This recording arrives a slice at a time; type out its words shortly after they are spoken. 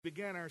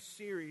Began our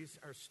series,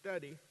 our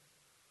study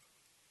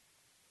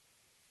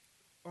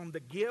on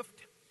the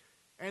gift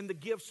and the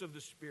gifts of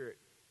the Spirit.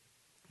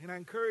 And I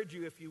encourage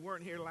you, if you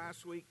weren't here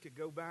last week, to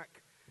go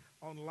back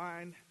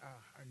online.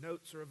 Our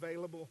notes are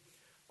available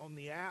on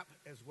the app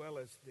as well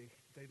as the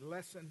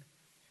lesson.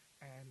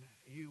 And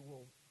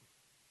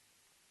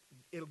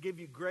it'll give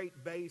you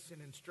great base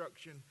and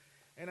instruction.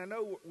 And I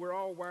know we're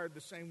all wired the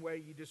same way.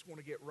 You just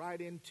want to get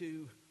right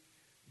into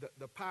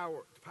the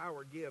power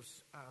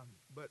gifts,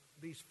 but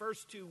these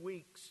first 2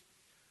 weeks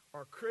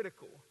are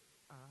critical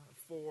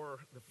for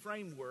the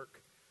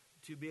framework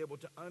to be able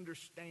to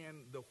understand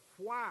the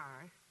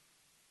why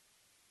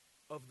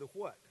of the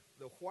what,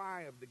 the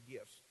why of the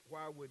gifts.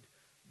 Why would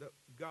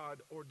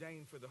God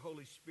ordain for the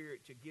Holy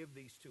Spirit to give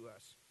these to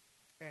us?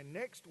 And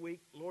next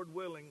week, Lord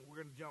willing, we're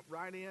going to jump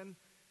right in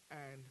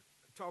and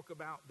talk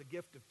about the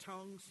gift of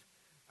tongues.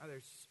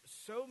 There's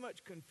so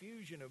much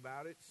confusion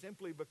about it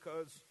simply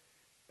because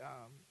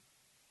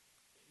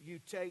you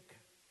take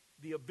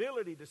the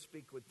ability to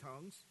speak with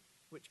tongues,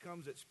 which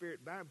comes at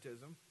Spirit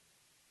baptism,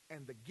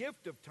 and the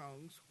gift of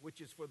tongues,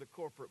 which is for the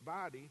corporate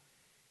body.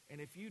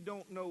 And if you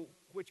don't know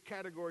which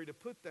category to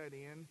put that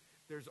in,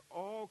 there's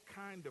all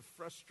kind of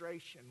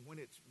frustration when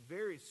it's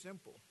very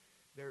simple.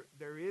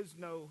 There is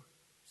no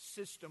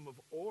system of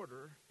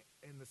order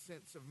in the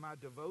sense of my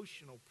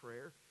devotional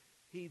prayer.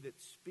 He that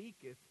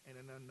speaketh in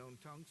an unknown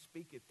tongue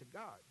speaketh to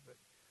God. But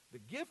the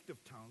gift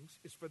of tongues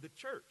is for the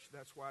church.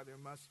 That's why there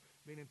must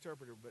be an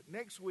interpreter. But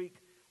next week,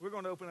 we're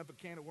going to open up a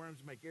can of worms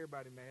and make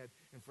everybody mad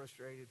and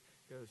frustrated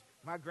because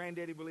my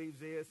granddaddy believes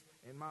this,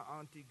 and my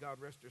auntie,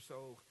 God rest her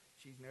soul,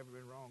 she's never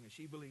been wrong, and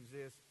she believes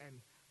this. And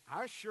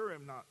I sure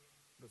am not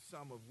the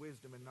sum of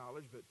wisdom and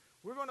knowledge, but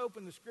we're going to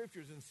open the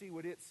scriptures and see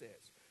what it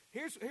says.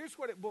 Here's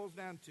what it boils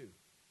down to.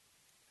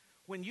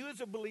 When you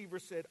as a believer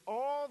said,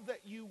 all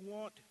that you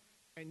want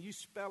and you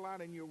spell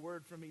out in your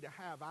word for me to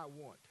have, I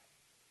want.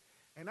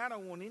 And I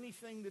don't want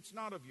anything that's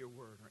not of your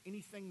word or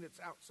anything that's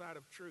outside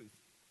of truth.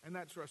 And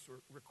that's what's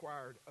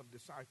required of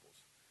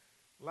disciples.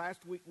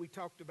 Last week we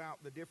talked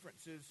about the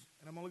differences,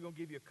 and I'm only going to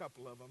give you a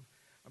couple of them,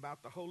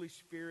 about the Holy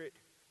Spirit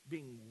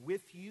being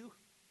with you.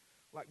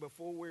 Like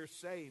before we're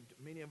saved,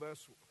 many of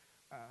us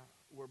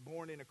were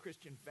born in a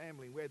Christian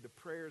family. We had the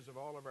prayers of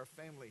all of our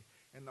family,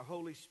 and the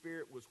Holy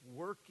Spirit was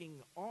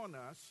working on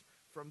us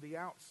from the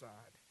outside.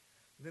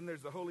 And then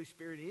there's the Holy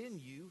Spirit in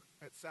you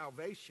at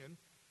salvation,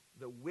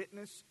 the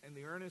witness and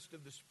the earnest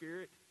of the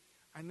Spirit.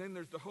 And then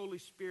there's the Holy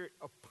Spirit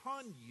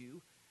upon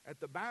you at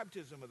the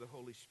baptism of the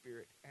Holy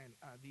Spirit and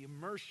the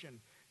immersion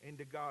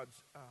into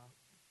God's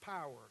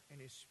power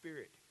and His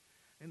Spirit.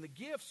 And the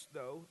gifts,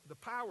 though, the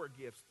power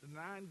gifts, the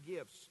 9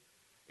 gifts,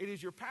 it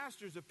is your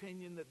pastor's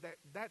opinion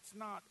that's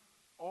not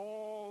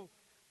all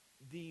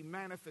the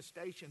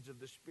manifestations of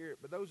the Spirit,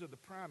 but those are the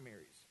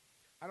primaries.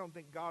 I don't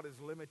think God is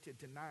limited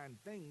to 9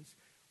 things,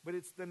 but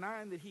it's the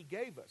 9 that He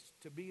gave us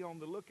to be on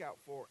the lookout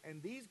for.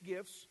 And these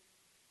gifts,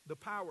 the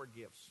power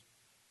gifts,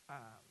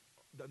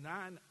 the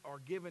 9 are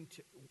given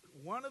to,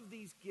 one of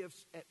these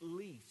gifts at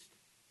least,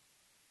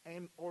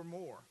 and or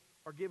more,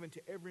 are given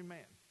to every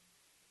man,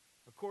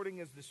 according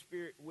as the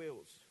Spirit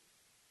wills.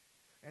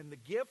 And the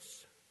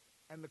gifts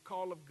and the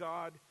call of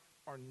God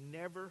are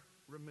never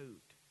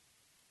removed.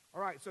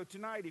 All right, so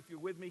tonight, if you're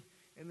with me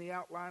in the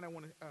outline, I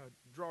want to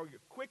draw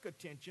your quick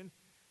attention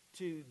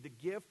to the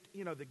gift.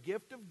 You know, the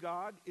gift of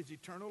God is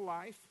eternal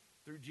life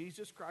through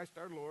Jesus Christ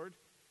our Lord.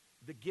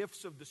 The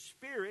gifts of the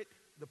Spirit,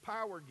 the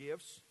power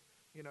gifts,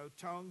 you know,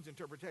 tongues,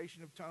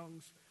 interpretation of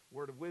tongues,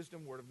 word of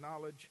wisdom, word of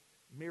knowledge,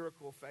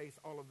 miracle, faith,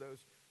 all of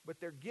those. But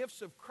they're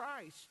gifts of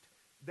Christ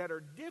that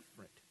are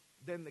different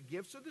than the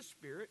gifts of the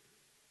Spirit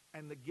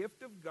and the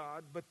gift of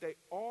God, but they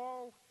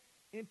all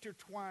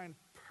intertwine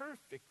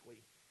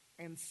perfectly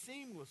and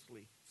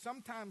seamlessly,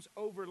 sometimes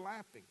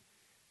overlapping,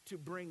 to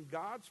bring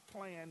God's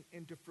plan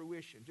into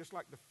fruition. Just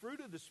like the fruit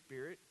of the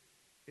Spirit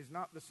is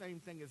not the same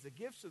thing as the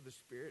gifts of the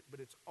Spirit,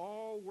 but it's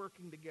all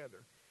working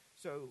together.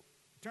 So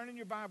turn in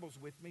your Bibles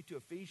with me to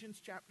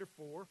Ephesians chapter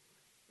 4.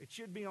 It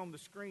should be on the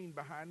screen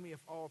behind me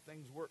if all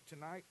things work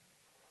tonight.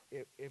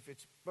 If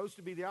it's supposed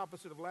to be the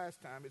opposite of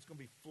last time, it's going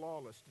to be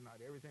flawless tonight.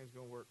 Everything's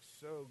going to work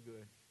so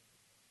good.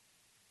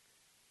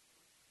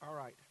 All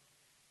right.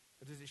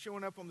 Is it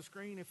showing up on the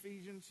screen,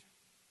 Ephesians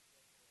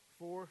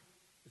 4?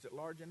 Is it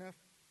large enough?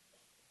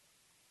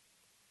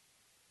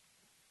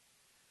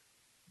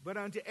 But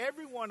unto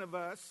every one of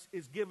us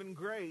is given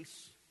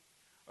grace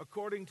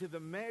according to the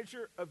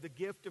measure of the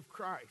gift of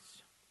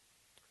Christ.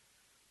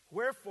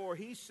 Wherefore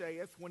he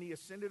saith, when he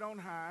ascended on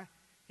high,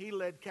 he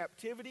led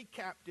captivity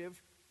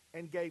captive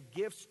and gave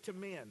gifts to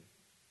men.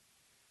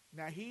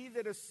 Now he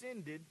that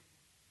ascended,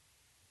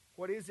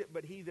 what is it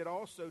but he that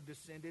also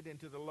descended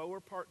into the lower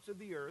parts of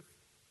the earth?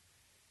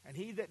 And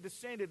he that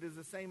descended is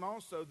the same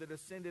also that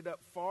ascended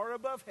up far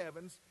above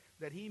heavens,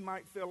 that he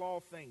might fill all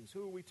things.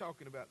 Who are we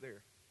talking about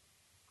there?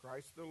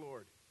 Christ the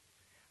Lord.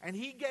 And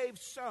he gave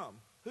some.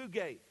 Who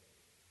gave?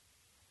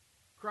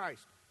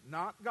 Christ.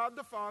 Not God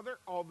the Father,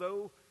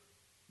 although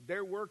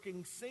they're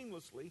working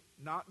seamlessly.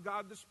 Not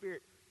God the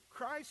Spirit.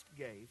 Christ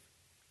gave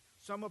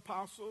some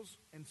apostles,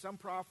 and some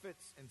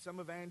prophets, and some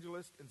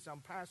evangelists, and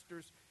some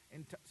pastors,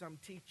 and some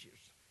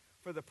teachers,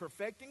 for the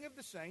perfecting of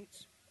the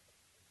saints,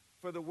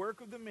 for the work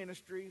of the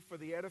ministry, for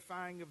the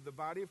edifying of the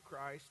body of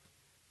Christ,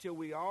 till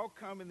we all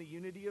come in the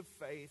unity of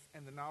faith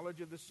and the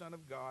knowledge of the Son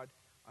of God,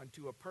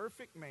 unto a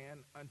perfect man,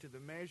 unto the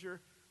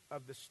measure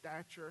of the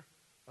stature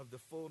of the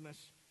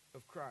fullness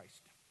of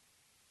Christ.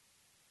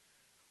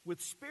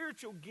 With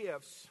spiritual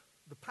gifts,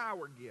 the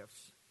power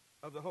gifts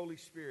of the Holy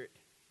Spirit,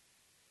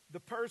 the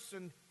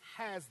person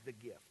has the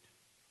gift.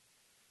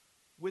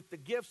 With the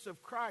gifts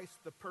of Christ,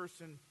 the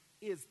person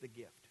is the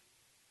gift.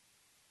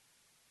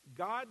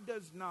 God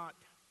does not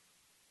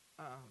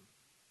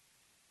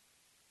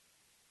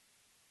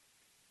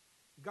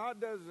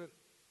God doesn't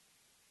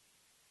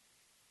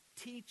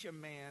teach a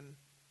man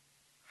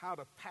how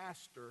to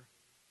pastor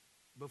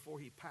before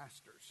he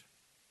pastors.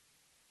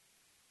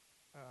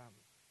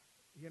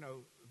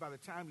 By the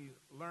time you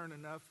learn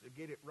enough to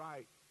get it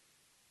right,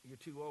 you're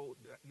too old.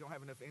 You don't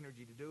have enough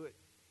energy to do it,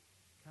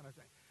 kind of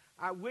thing.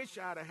 I wish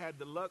I'd have had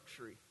the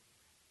luxury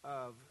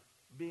of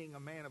being a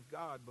man of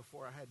God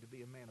before I had to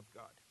be a man of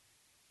God.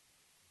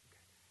 Okay.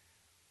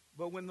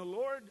 But when the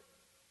Lord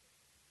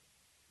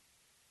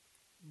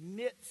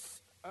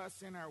knits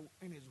us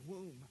in His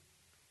womb,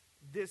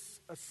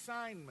 this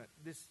assignment,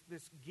 this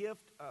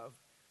gift of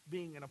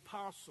being an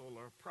apostle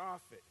or a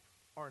prophet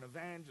or an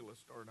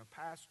evangelist or a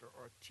pastor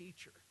or a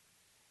teacher,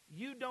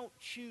 you don't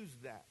choose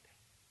that.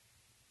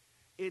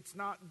 It's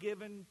not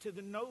given to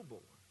the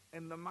noble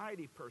and the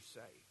mighty per se.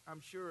 I'm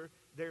sure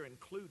they're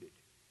included.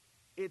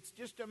 It's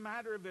just a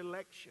matter of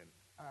election.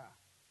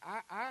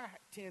 I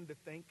tend to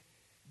think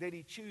that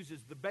He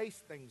chooses the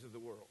base things of the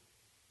world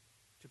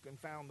to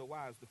confound the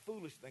wise, the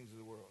foolish things of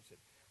the world. I said,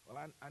 well,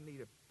 I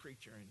need a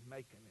preacher in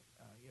Macon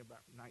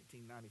about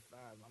 1995.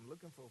 I'm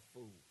looking for a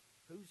fool.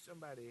 Who's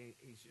somebody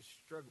he's just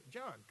struggling?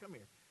 John, come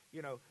here.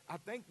 I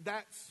think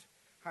that's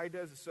how he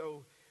does it.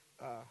 So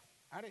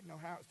I didn't know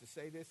how else to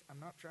say this. I'm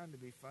not trying to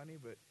be funny,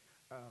 but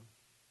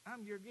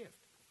I'm your gift.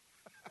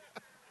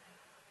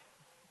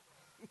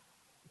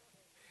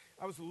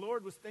 The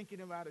Lord was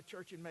thinking about a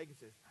church in Macon.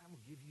 Says, I'm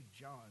going to give you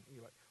John. And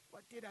you're like,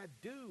 what did I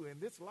do in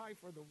this life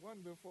or the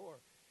one before?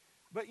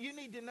 But you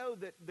need to know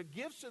that the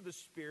gifts of the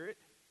Spirit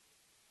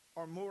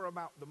are more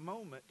about the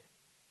moment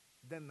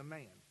than the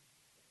man.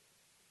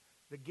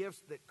 The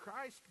gifts that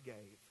Christ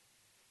gave,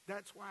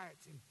 that's why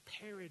it's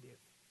imperative.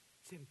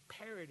 It's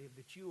imperative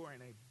that you are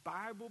in a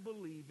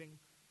Bible-believing,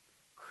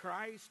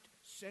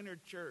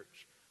 Christ-centered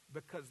church,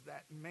 because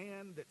that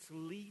man that's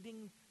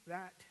leading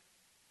that,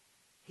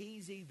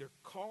 he's either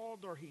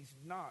called or he's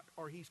not,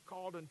 or he's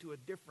called into a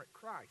different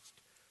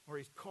Christ, or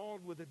he's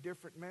called with a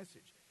different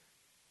message.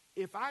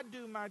 If I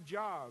do my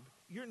job,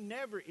 you're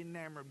never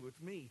enamored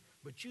with me,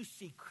 but you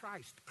see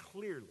Christ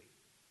clearly.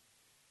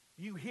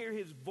 You hear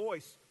His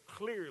voice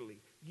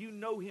clearly. You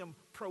know Him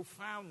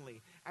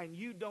profoundly, and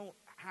you don't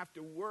have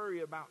to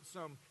worry about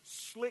some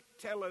slick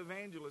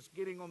televangelist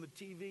getting on the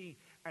TV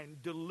and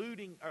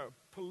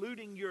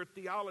polluting your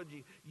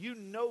theology. You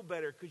know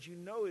better because you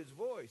know His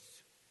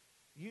voice.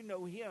 You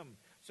know Him.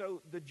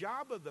 So the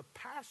job of the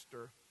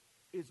pastor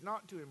is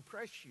not to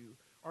impress you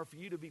or for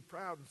you to be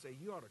proud and say,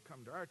 you ought to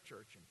come to our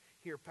church and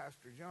hear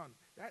Pastor John.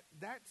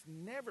 That's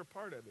never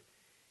part of it.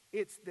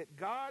 It's that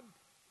God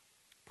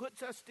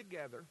puts us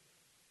together,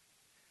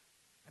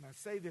 and I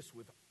say this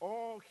with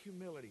all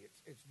humility.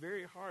 It's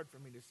very hard for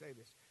me to say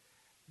this.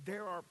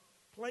 There are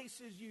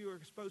places you are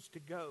supposed to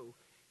go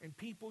and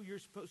people you're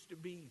supposed to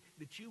be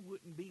that you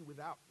wouldn't be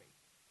without me.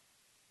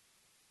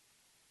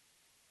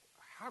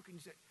 How can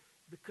you say?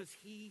 Because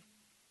He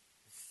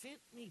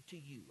sent me to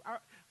you.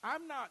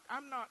 I'm not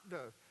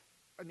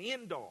an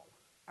end all.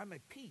 I'm a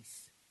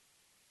piece.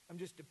 I'm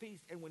just a piece.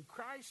 And when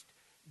Christ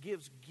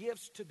gives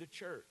gifts to the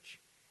church,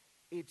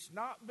 it's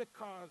not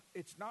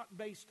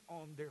based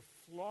on their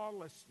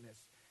flawlessness.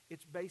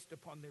 It's based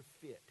upon their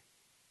fit.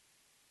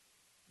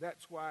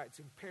 That's why it's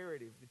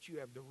imperative that you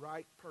have the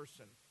right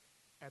person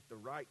at the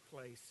right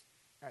place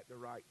at the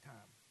right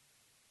time.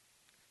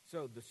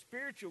 So the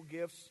spiritual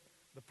gifts,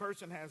 the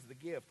person has the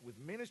gift. With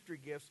ministry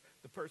gifts,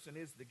 the person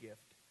is the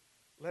gift.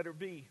 Letter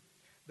B,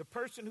 the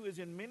person who is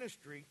in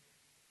ministry,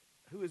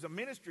 who is a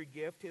ministry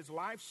gift, his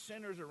life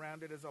centers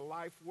around it as a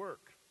life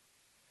work.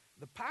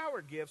 The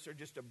power gifts are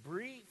just a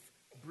brief,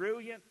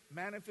 brilliant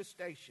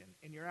manifestation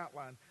in your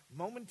outline,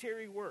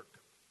 momentary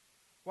work,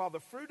 while the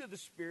fruit of the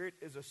Spirit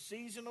is a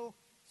seasonal,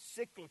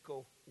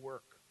 cyclical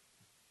work.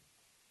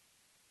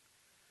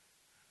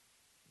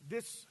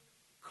 This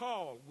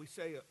call, we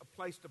say,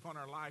 placed upon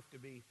our life to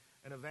be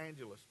an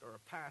evangelist or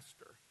a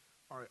pastor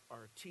or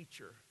a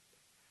teacher,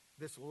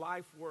 this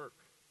life work.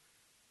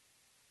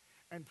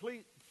 And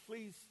please,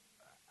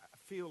 I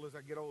feel as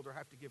I get older, I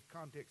have to give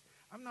context.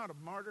 I'm not a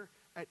martyr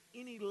at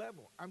any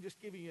level. I'm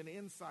just giving you an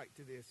insight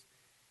to this.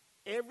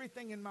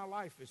 Everything in my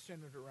life is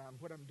centered around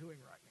what I'm doing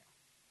right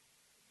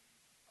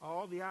now.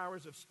 All the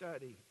hours of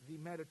study, the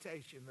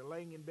meditation, the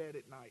laying in bed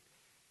at night.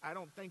 I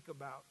don't think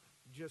about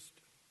just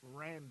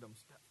random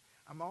stuff.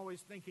 I'm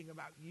always thinking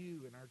about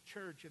you and our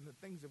church and the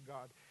things of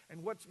God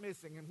and what's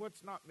missing and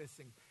what's not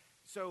missing.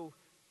 So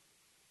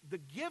the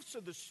gifts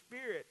of the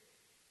Spirit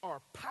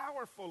are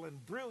powerful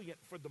and brilliant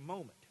for the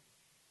moment.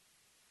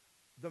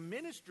 The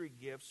ministry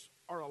gifts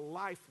are a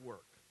life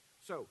work.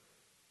 So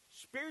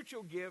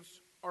spiritual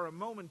gifts are a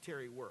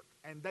momentary work,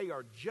 and they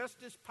are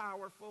just as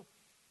powerful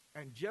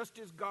and just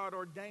as God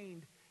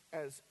ordained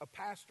as a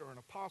pastor, an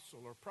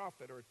apostle, or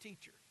prophet, or a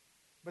teacher.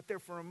 But they're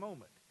for a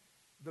moment.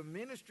 The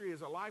ministry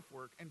is a life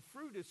work, and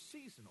fruit is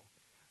seasonal.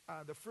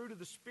 The fruit of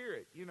the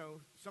Spirit,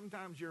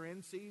 sometimes you're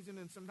in season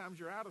and sometimes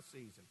you're out of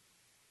season.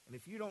 And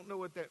if you don't know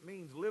what that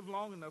means, live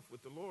long enough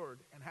with the Lord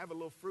and have a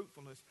little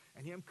fruitfulness,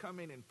 and Him come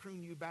in and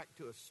prune you back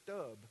to a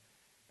stub,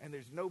 and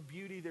there's no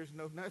beauty, there's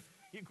no nothing.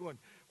 You're going,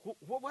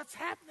 what's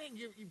happening?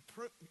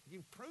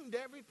 You pruned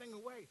everything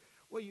away.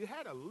 Well, you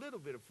had a little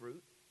bit of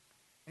fruit,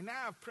 and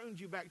now I've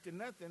pruned you back to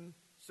nothing,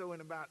 so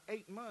in about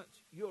 8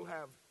 months, you'll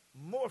have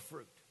more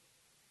fruit.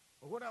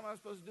 Well, what am I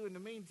supposed to do in the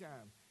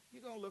meantime?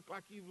 You're going to look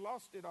like you've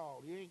lost it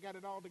all. You ain't got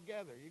it all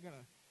together. You're going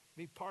to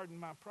be pardoned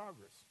my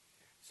progress.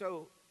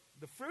 So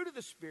the fruit of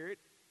the Spirit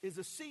is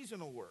a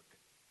seasonal work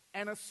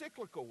and a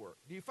cyclical work.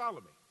 Do you follow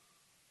me?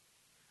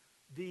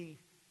 The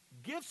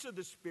gifts of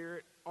the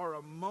Spirit are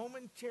a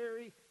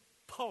momentary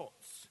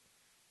pulse,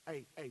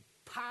 a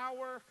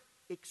power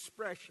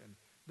expression.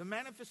 The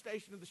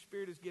manifestation of the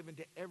Spirit is given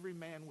to every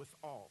man with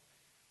all,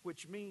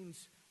 which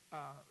means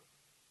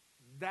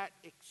that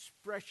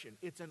expression.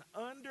 It's an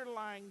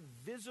underlying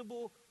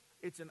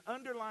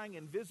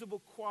and visible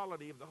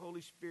quality of the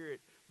Holy Spirit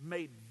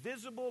made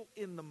visible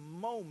in the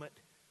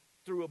moment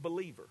through a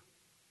believer.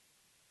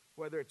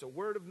 Whether it's a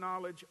word of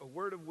knowledge, a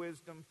word of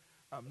wisdom,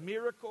 a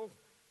miracle,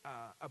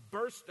 a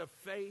burst of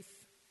faith,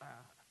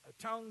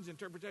 tongues,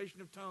 interpretation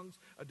of tongues,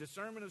 a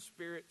discernment of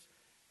spirits.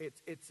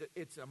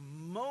 It's a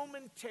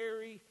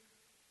momentary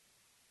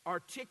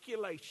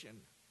articulation,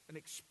 an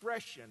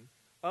expression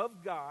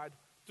of God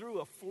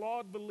through a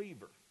flawed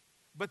believer.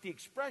 But the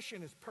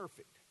expression is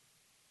perfect.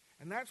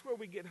 And that's where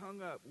we get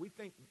hung up. We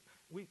think,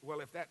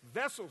 if that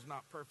vessel's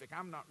not perfect,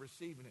 I'm not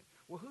receiving it.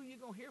 Well, who are you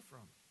going to hear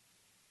from?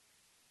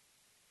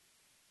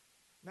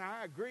 Now,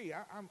 I agree.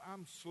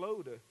 I'm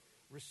slow to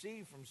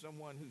receive from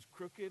someone who's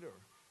crooked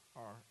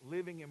or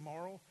living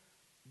immoral.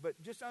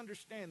 But just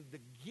understand, the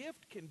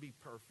gift can be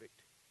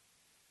perfect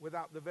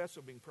without the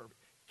vessel being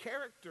perfect.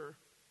 Character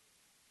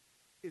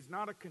is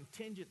not a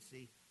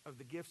contingency of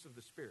the gifts of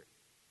the Spirit.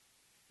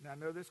 Now, I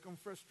know this is going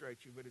to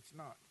frustrate you, but it's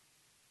not.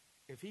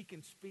 If He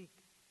can speak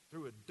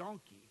through a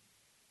donkey,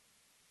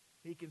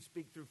 He can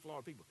speak through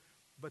flawed people.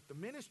 But the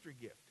ministry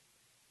gift,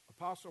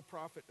 apostle,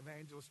 prophet,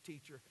 evangelist,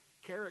 teacher,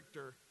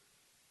 character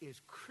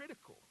is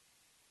critical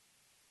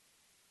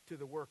to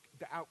the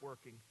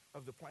outworking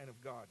of the plan of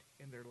God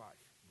in their life.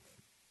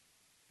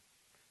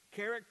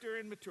 Character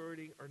and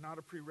maturity are not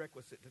a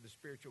prerequisite to the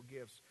spiritual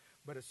gifts,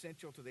 but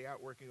essential to the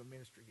outworking of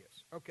ministry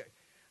gifts. Okay,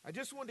 I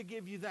just wanted to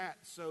give you that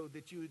so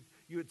that you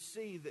would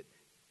see that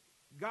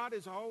God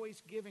is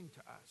always giving to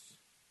us.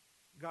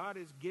 God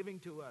is giving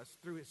to us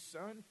through His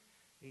Son.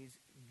 He's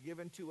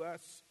given to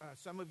us,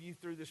 some of you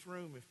through this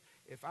room,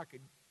 if I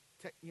could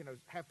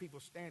have people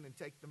stand and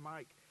take the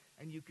mic,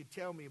 and you could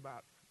tell me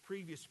about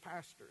previous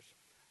pastors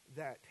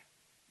that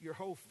your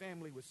whole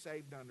family was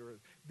saved under.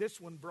 This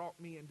one brought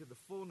me into the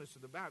fullness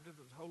of the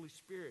baptism of the Holy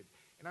Spirit,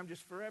 and I'm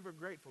just forever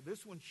grateful.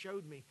 This one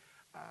showed me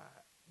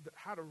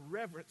how to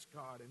reverence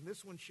God, and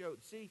this one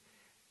showed. See,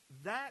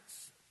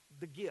 that's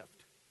the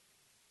gift.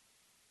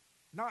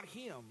 Not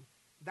him.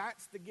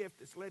 That's the gift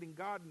that's letting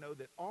God know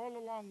that all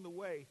along the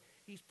way,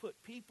 He's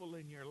put people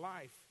in your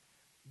life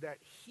that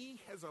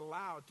He has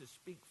allowed to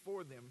speak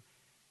for them,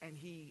 and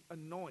He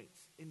anoints,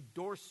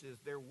 endorses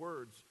their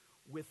words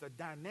with a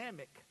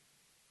dynamic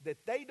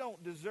that they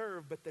don't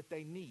deserve, but that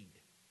they need.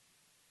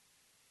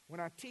 When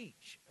I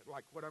teach,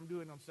 like what I'm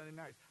doing on Sunday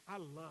nights, I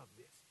love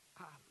this.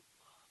 I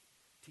love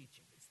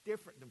teaching. It's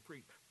different than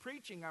preaching.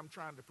 Preaching, I'm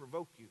trying to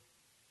provoke you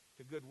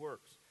to good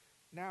works.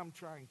 Now I'm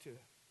trying to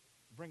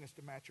bring us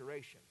to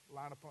maturation,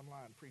 line upon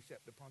line,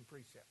 precept upon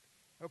precept.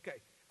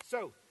 Okay,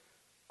 so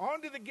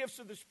on to the gifts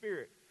of the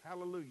Spirit.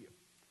 Hallelujah.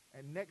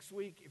 And next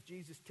week, if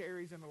Jesus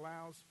tarries and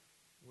allows,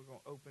 we're going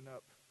to open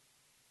up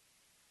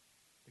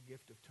the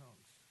gift of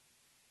tongues.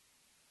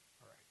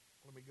 All right,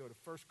 let me go to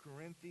 1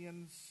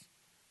 Corinthians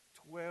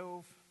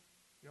 12.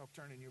 Y'all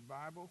turn in your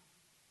Bible.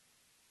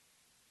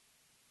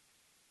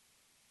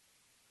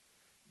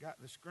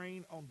 Got the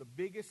screen on the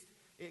biggest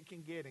it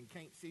can get, and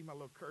can't see my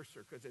little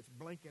cursor because it's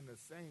blinking the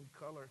same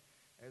color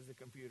as the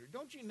computer.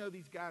 Don't you know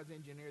these guys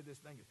engineered this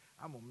thing?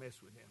 I'm going to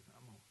mess with them.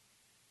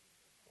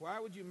 Why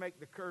would you make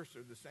the cursor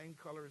the same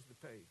color as the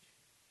page?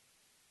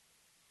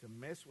 To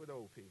mess with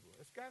old people.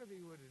 It's got to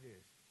be what it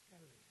is.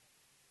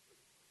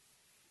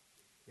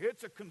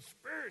 It's a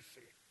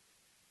conspiracy.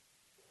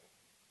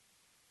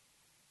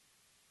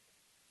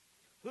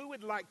 Who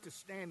would like to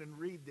stand and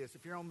read this?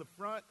 If you're on the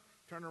front,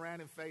 turn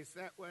around and face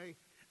that way.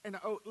 And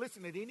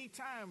listen, at any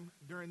time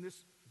during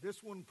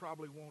this one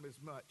probably won't as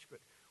much, but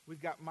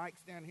we've got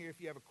mics down here if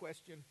you have a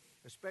question,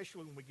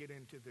 especially when we get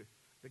into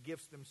the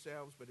gifts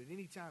themselves, but at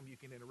any time you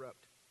can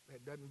interrupt.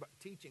 That doesn't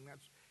teaching.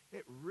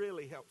 It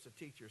really helps the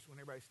teachers when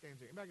everybody stands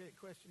there. Anybody got any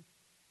questions?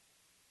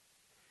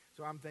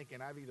 So I'm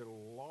thinking I've either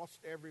lost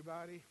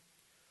everybody,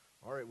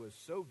 or it was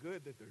so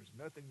good that there's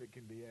nothing that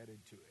can be added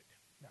to it.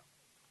 No.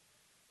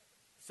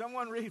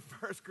 Someone read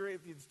 1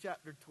 Corinthians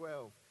chapter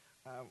 12,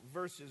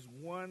 verses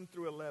 1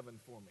 through 11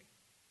 for me.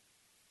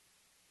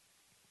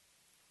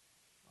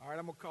 All right,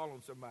 I'm going to call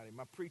on somebody.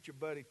 My preacher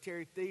buddy,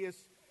 Terry Theus,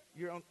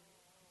 you're on.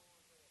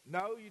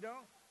 No, you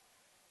don't?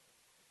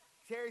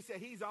 Terry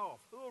said he's off.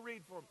 Who will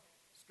read for me?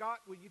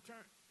 Scott, will you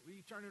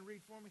turn and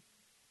read for me?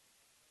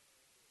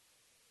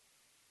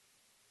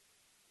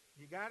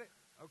 You got it?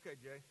 Okay,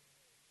 Jay.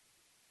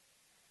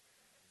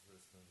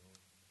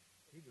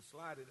 He just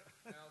slide it.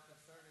 Now,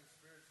 concerning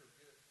spiritual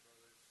gifts,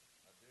 brothers,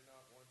 I do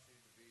not want you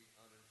to be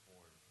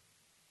uninformed.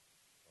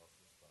 Lost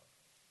the spot.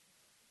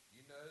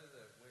 You know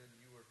that when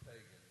you were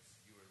pagans,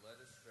 you were led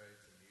astray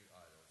to mute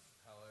idols.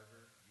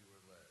 However, you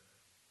were led.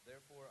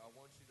 Therefore, I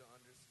want you to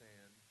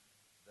understand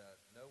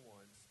that no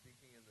one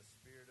speaking in the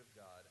Spirit of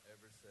God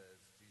ever says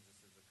Jesus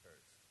is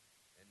accursed.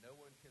 And no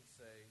one can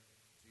say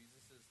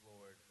Jesus is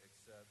Lord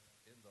except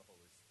in the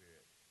Holy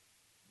Spirit.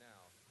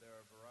 Now, there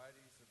are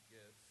varieties of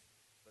gifts,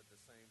 but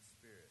the same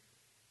Spirit.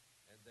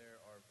 And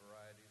there are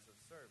varieties of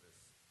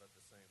service, but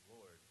the same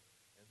Lord.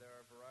 And there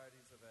are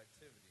varieties of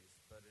activities,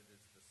 but it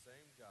is the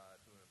same God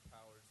who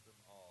empowers them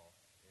all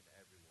in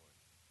everyone.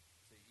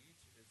 To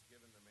each is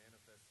given the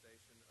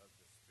manifestation of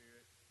the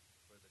Spirit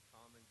for the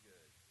common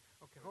good.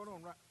 Okay, hold on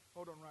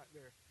right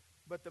there.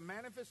 But the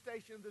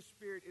manifestation of the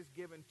Spirit is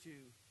given to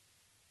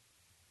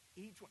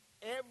each one,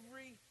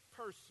 every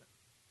person.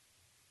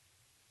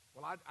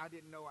 Well, I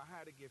didn't know I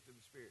had a gift of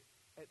the Spirit.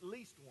 At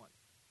least one.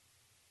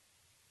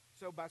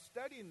 So by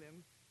studying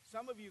them,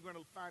 some of you are going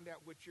to find out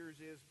what yours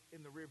is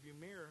in the rearview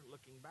mirror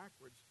looking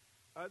backwards.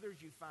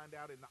 Others you find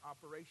out in the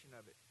operation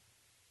of it.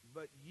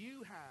 But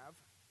you have,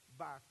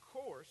 by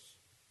course,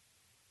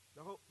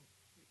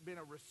 been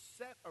a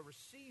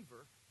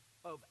receiver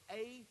of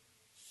a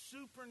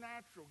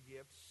supernatural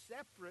gift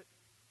separate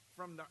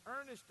from the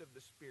earnest of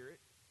the Spirit,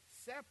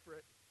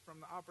 separate from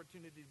the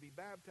opportunity to be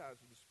baptized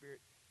with the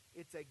Spirit.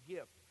 It's a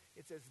gift.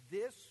 It says,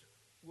 this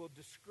will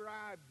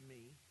describe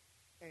me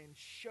and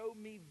show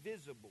me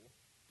visible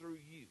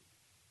through you.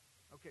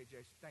 Okay,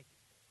 Jason, thank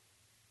you.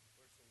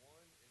 For to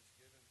one is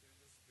given through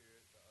the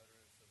Spirit the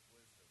utterance of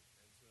wisdom,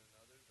 and to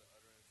another the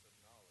utterance of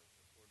knowledge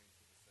according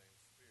to the same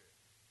Spirit,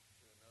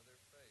 to another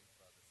faith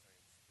by the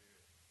same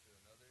Spirit, to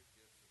another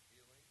gifts of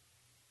healing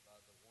by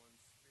the one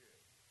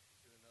Spirit,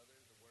 to another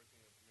the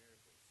working of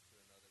miracles,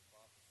 to another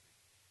prophecy,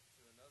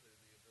 to another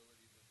the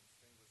ability to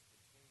distinguish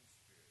between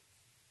spirits,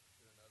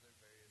 to another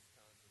various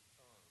kinds of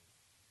tongues,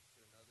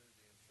 to another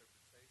the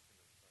interpretation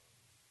of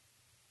tongues.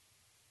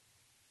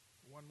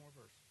 One more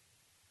verse.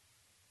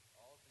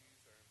 All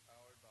these are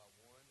empowered by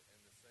one and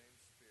the same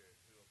Spirit,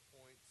 who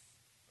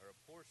appoints or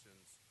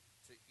apportions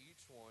to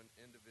each one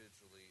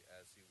individually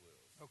as he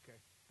wills.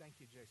 Okay, thank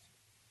you, Jason.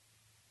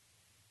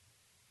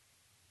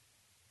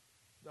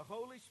 The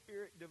Holy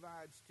Spirit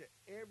divides to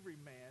every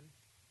man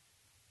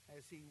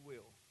as he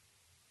will.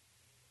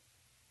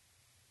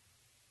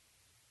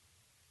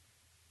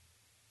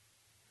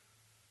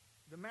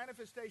 The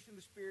manifestation of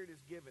the Spirit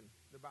is given,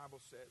 the Bible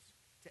says,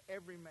 to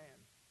every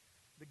man.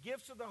 The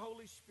gifts of the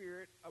Holy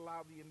Spirit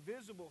allow the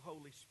invisible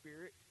Holy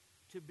Spirit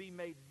to be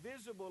made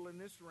visible in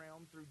this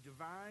realm through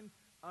divine,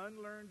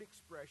 unlearned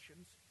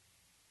expressions.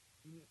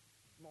 You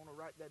want to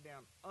write that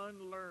down.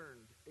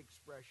 Unlearned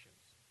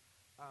expressions.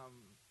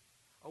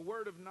 A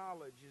word of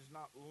knowledge is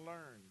not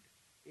learned.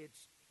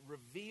 It's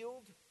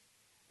revealed.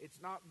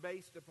 It's not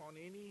based upon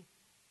any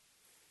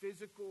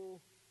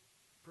physical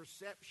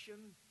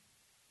perception.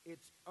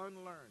 It's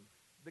unlearned.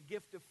 The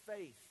gift of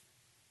faith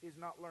is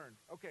not learned.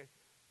 Okay,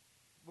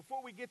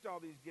 before we get to all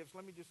these gifts,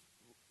 let me just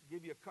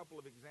give you a couple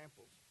of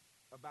examples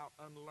about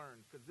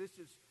unlearned, because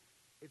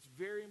it's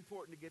very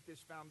important to get this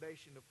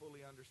foundation to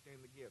fully understand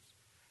the gifts.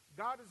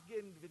 God has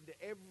given to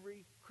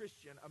every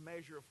Christian a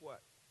measure of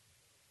what?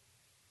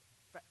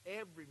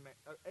 Every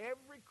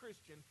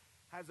Christian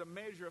has a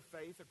measure of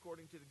faith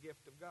according to the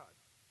gift of God.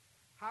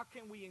 How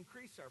can we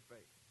increase our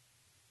faith?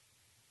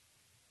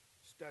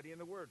 Studying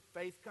the Word.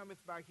 Faith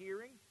cometh by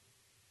hearing,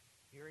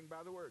 hearing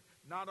by the Word.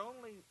 Not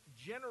only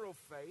general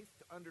faith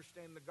to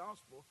understand the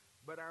gospel,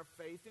 but our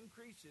faith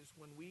increases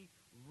when we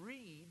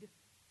read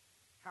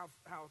how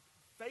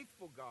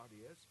faithful God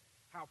is,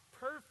 how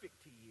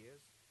perfect He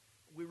is.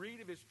 We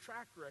read of His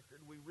track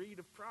record. We read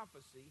of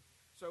prophecy.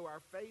 So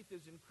our faith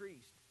is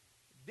increased.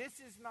 This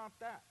is not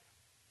that.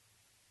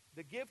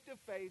 The gift of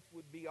faith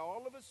would be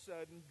all of a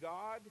sudden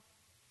God,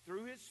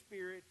 through His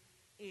Spirit,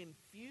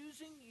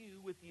 infusing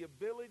you with the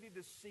ability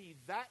to see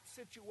that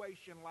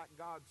situation like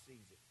God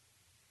sees it.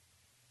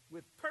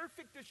 With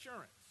perfect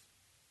assurance,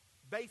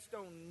 based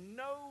on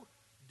no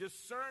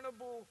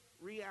discernible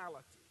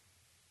reality.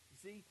 You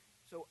see?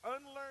 So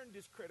unlearned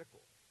is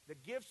critical. The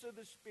gifts of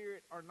the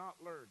Spirit are not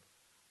learned.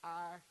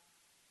 I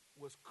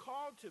was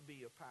called to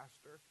be a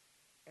pastor,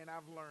 and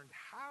I've learned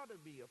how to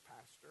be a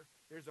pastor.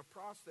 There's a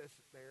process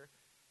there.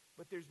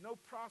 But there's no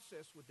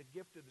process with the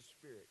gift of the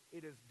Spirit.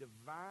 It is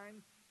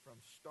divine from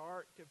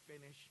start to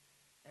finish,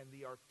 and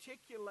the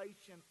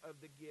articulation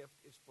of the gift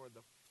is for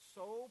the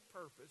sole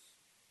purpose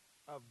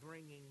of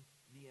bringing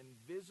the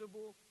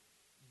invisible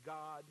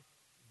God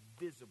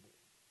visible.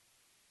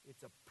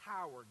 It's a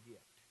power gift.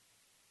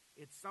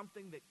 It's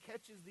something that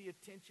catches the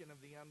attention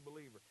of the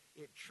unbeliever.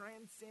 It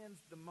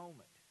transcends the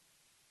moment.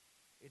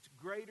 It's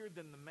greater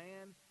than the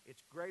man.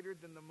 It's greater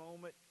than the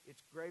moment.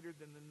 It's greater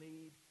than the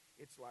need.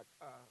 It's like,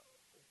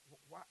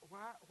 why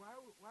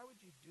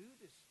would you do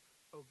this,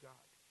 oh God?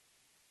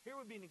 Here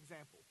would be an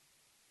example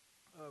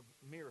of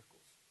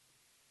miracles.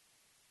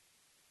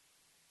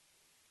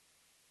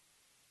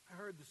 I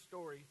heard the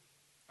story.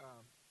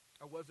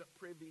 I wasn't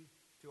privy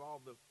to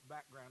all the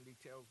background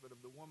details, but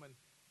of the woman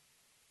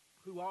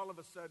who all of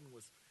a sudden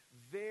was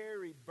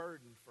very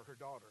burdened for her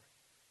daughter.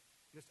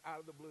 Just out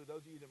of the blue.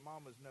 Those of you that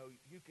mamas know,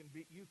 you can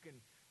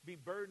be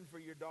burdened for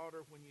your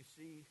daughter when you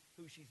see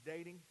who she's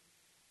dating.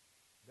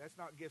 That's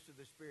not gifts of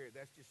the Spirit.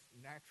 That's just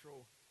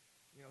natural.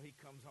 You know, he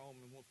comes home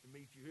and wants to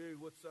meet you. Hey,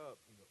 what's up?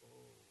 You go,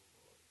 oh,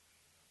 Lord.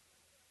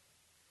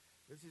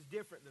 This is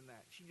different than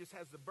that. She just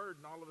has the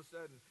burden all of a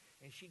sudden,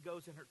 and she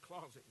goes in her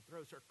closet and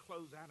throws her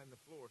clothes out on the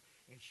floor,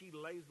 and she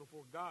lays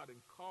before God and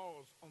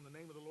calls on the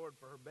name of the Lord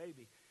for her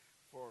baby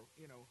for,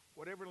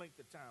 whatever length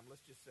of time.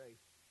 Let's just say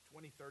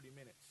 20, 30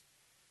 minutes.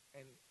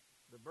 And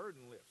the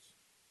burden lifts.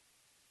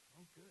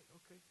 Oh, good.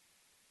 Okay.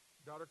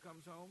 Daughter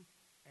comes home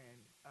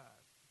and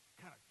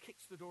kind of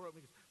kicks the door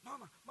open and goes,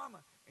 Mama,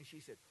 Mama. And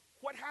she said,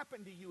 what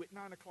happened to you at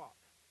 9 o'clock?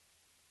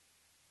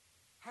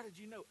 How did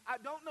you know? I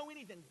don't know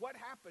anything. What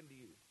happened to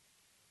you?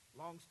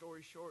 Long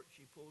story short,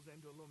 she pulls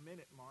into a little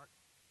minute mark,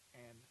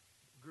 and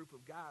a group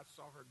of guys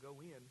saw her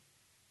go in,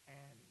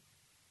 and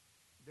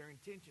their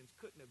intentions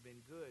couldn't have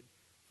been good,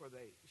 for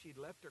she'd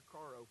left her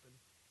car open,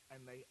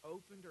 and they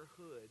opened her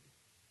hood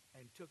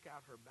and took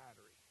out her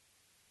battery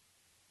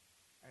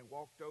and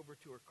walked over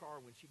to her car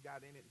when she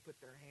got in it and put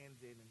their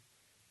hands in, and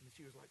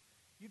she was like,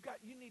 you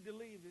need to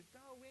leave.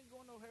 No, we ain't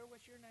going nowhere.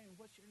 What's your name?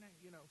 What's your name?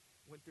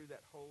 Went through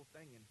that whole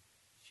thing, and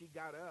she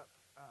got up,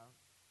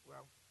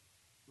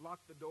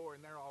 locked the door,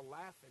 and they're all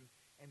laughing,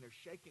 and they're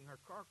shaking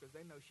her car because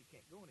they know she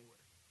can't go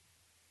anywhere.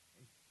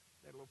 And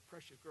that little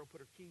precious girl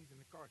put her keys in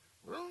the car,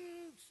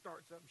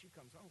 starts up, and she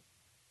comes home.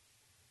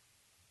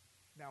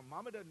 Now,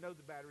 Mama doesn't know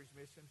the battery's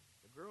missing.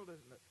 The girl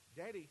doesn't know.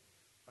 Daddy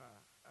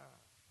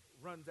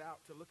runs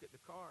out to look at the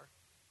car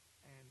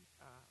and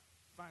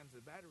finds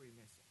the battery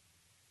missing.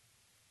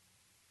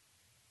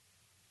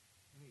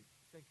 And he's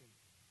thinking,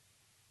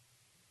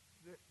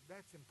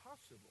 that's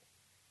impossible.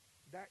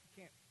 That's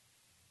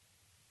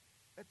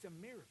a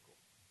miracle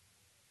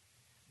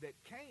that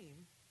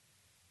came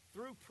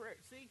through prayer.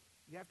 See,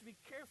 you have to be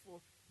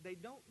careful. They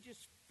don't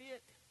just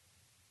fit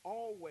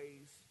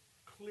always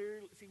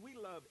clearly. See, we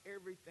love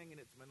everything in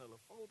its manila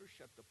folder.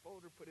 Shut the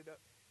folder, put it up.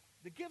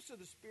 The gifts of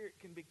the Spirit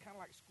can be kind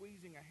of like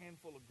squeezing a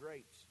handful of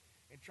grapes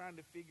and trying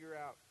to figure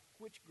out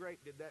which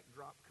grape did that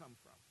drop come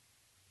from.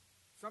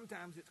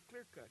 Sometimes it's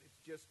clear cut. It's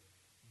just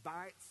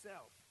by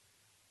itself.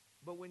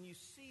 But when you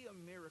see a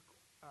miracle,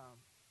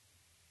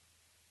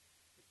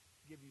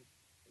 give you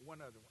one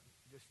other one,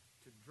 just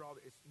to draw.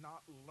 It's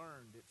not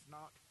learned. It's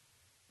not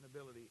an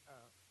ability.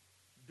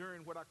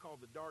 During what I call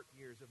the dark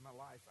years of my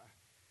life, I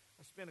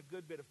spent a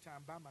good bit of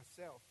time by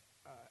myself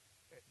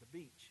at the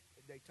beach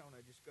at Daytona.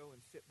 I'd just go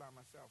and sit by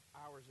myself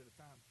hours at a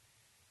time.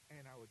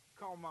 And I would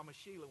call Mama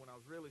Sheila when I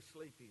was really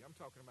sleepy. I'm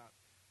talking about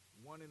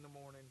 1 in the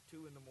morning,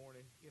 2 in the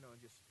morning, and I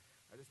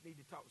just need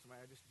to talk to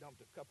somebody. I just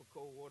dumped a cup of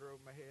cold water over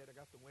my head. I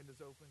got the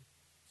windows open,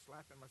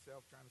 slapping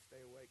myself, trying to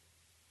stay awake.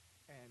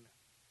 And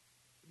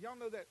y'all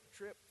know that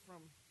trip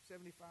from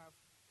 75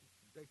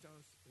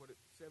 Daytona,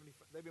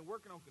 75? They've been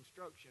working on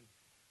construction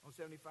on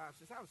 75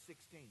 since I was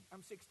 16.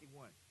 I'm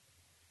 61.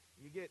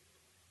 You get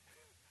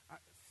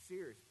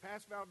serious.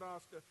 Past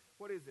Valdosta,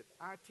 what is it?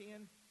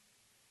 I-10,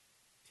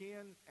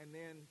 10, and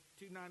then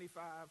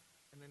 295,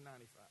 and then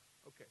 95.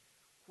 Okay.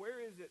 Where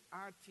is it?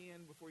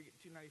 I-10 before you get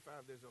to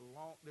 295?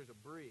 There's a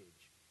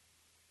bridge.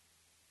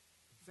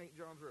 St.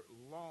 John's River,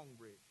 long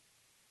bridge.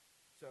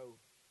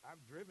 So I've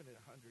driven it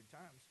 100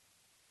 times.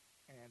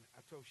 And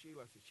I told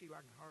Sheila, I said,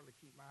 Sheila, I can hardly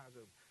keep my eyes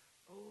open.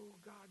 Oh,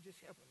 God, just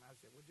help him. I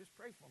said, well, just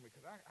pray for me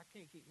because I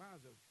can't keep my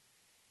eyes open.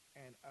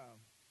 And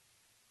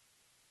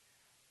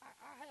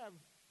I have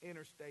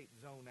interstate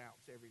zone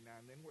outs every now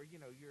and then where,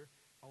 you're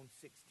on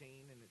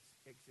 16 and it's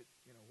exit,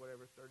 32,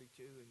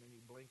 and then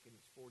you blink and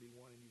it's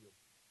 41 and you go.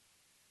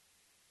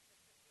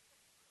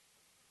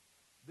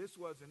 This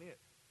wasn't it.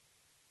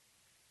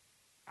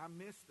 I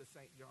missed the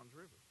St. John's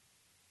River.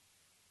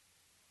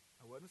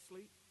 I wasn't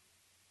asleep.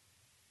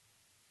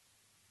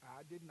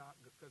 I did not,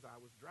 because I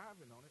was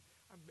driving on it.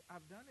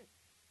 I've done it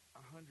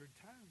 100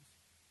 times.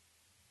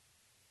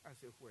 I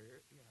said,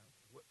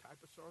 what type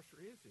of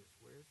sorcery is this?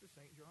 Where is the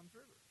St. John's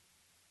River?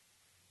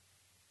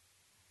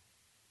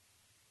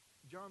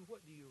 John,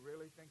 what do you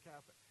really think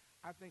happened?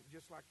 I think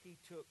just like he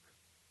took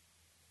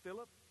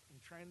Philip and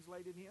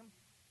translated him,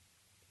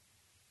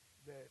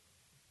 that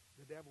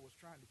the devil was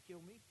trying to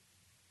kill me.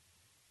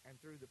 And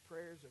through the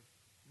prayers of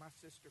my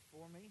sister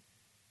for me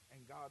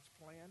and God's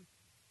plan,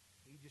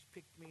 he just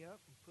picked me up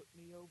and put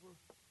me over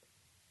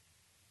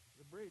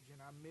the bridge.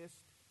 And I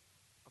missed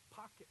a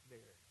pocket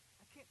there.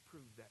 I can't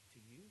prove that to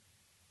you.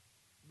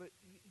 But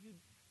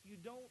you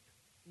don't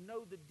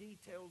know the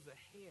details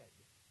ahead.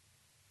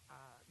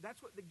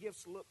 That's what the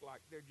gifts look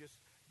like.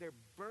 They're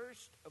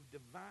bursts of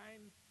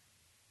divine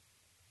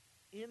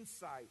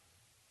insight,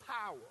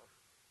 power,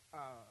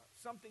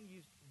 something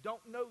you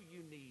don't know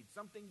you need,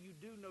 something you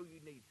do know you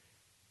need.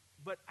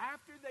 But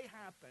after they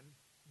happen,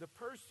 the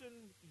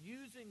person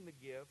using the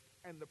gift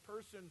and the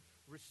person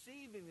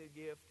receiving the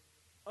gift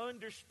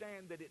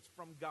understand that it's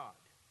from God.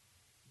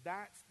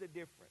 That's the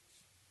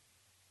difference.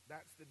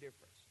 That's the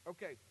difference.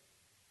 Okay.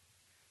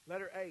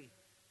 Letter A.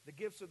 The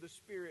gifts of the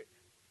Spirit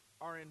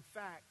are in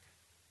fact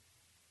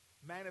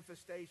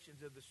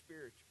manifestations of the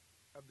Spirit.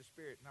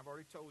 And I've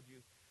already told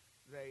you,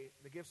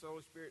 the gifts of the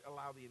Holy Spirit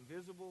allow the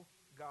invisible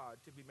God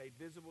to be made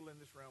visible in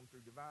this realm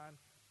through divine,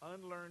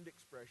 unlearned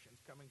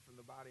expressions coming from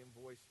the body and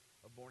voice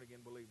of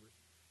born-again believers.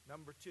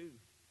 Number 2,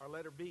 or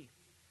letter B.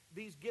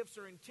 These gifts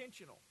are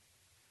intentional.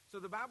 So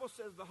the Bible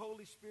says the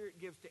Holy Spirit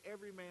gives to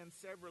every man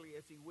severally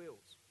as he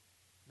wills.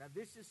 Now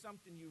this is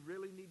something you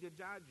really need to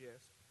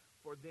digest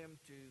for them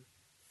to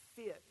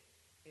fit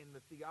in the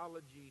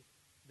theology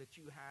that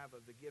you have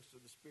of the gifts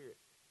of the Spirit.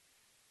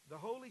 The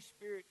Holy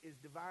Spirit is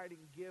dividing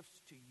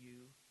gifts to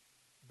you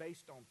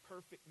based on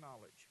perfect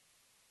knowledge.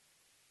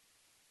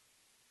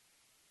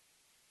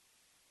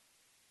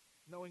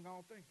 Knowing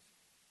all things.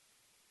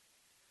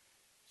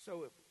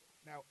 So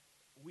now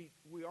we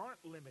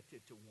aren't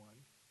limited to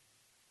one,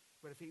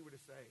 but if he were to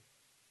say,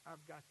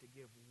 I've got to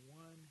give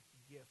one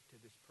gift to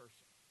this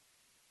person,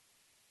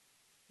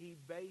 he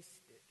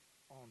based it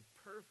on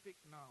perfect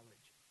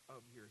knowledge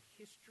of your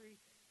history,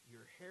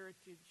 your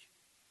heritage,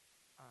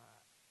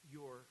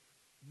 your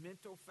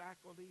mental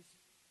faculties,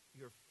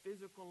 your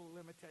physical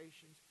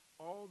limitations,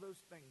 all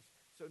those things.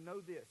 So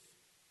know this,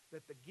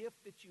 that the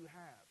gift that you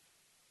have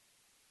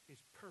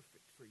is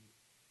perfect for you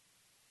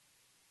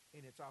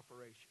in its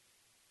operation.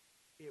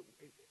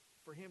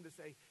 For him to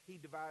say he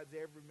divides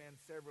every man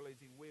severally as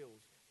he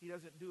wills, he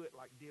doesn't do it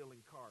like dealing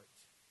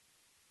cards.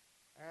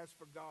 As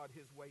for God,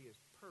 his way is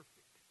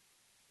perfect.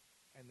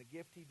 And the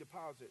gift he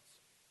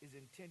deposits is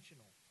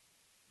intentional.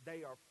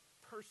 They are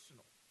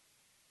personal.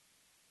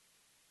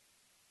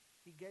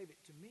 He gave it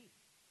to me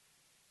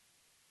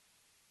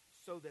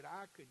so that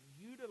I could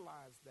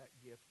utilize that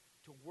gift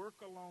to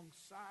work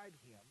alongside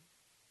him.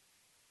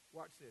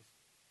 Watch this.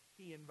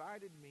 He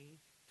invited me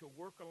to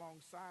work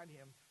alongside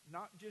him,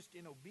 not just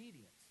in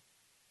obedience,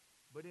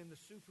 but in the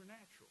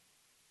supernatural.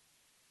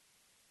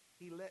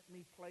 He let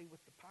me play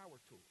with the power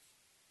tools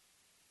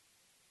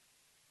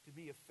to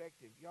be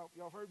effective.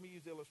 Y'all heard me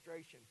use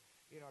illustration.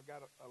 You know, I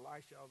got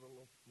Elisha, I was a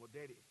little, well,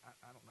 Daddy,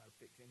 I don't know how to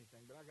fix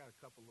anything, but I got a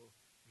couple of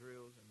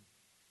drills and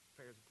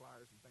pairs of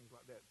pliers and things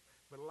like that.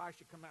 But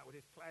Elisha come out with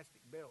his plastic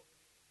belt.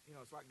 You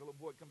know, it's like the little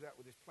boy comes out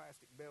with his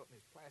plastic belt and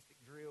his plastic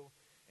drill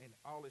and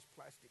all his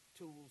plastic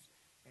tools,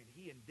 and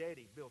he and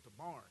Daddy built a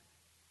barn.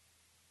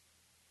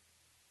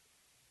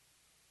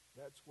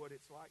 That's what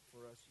it's like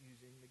for us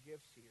using the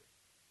gifts here.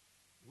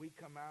 We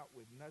come out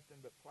with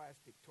nothing but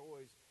plastic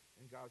toys,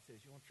 and God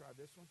says, you want to try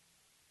this one?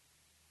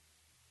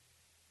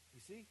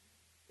 You see?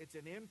 It's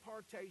an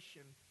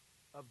impartation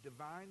of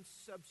divine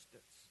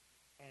substance.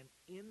 And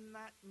in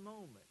that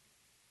moment,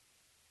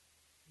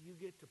 you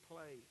get to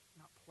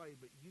not play,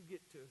 but you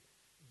get to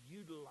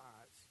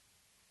utilize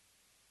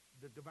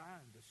the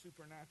divine, the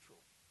supernatural.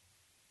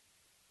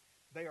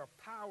 They are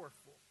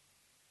powerful,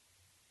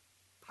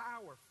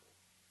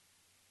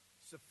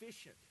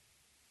 sufficient.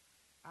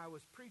 I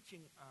was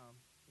preaching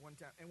one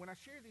time, and when I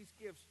share these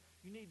gifts,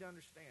 you need to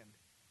understand,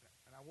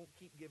 and I won't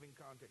keep giving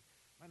context.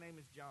 My name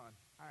is John.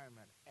 I am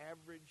an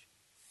average,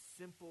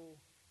 simple,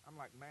 I'm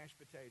like mashed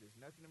potatoes.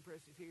 Nothing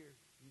impressive here.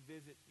 You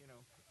visit, you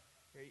know,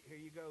 here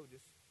you go.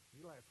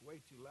 You laughed way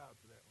too loud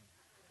for that one.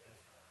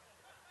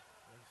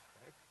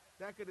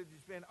 That could have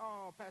just been,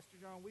 oh, Pastor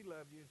John, we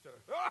love you. So,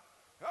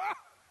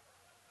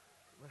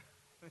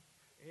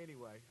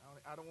 anyway,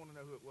 I don't want to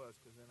know who it was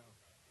because then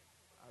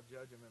I'll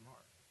judge him in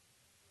heart.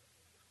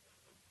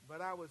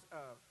 But I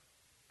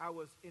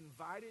was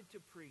invited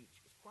to preach.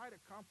 It's quite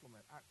a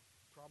compliment. I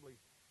probably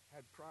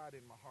had pride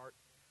in my heart.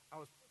 I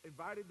was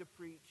invited to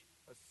preach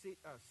a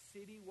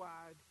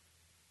citywide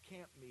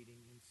camp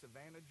meeting in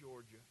Savannah,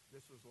 Georgia.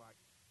 This was like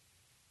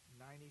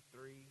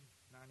 93,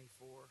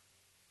 94.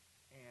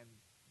 And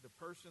the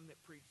person that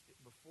preached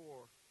it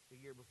the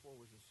year before,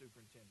 was the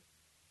superintendent.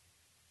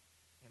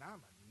 And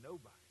I'm a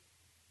nobody.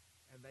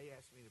 And they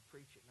asked me to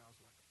preach it, and I was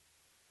like,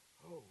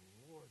 oh,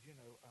 Lord,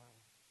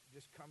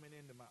 just coming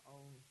into my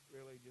own,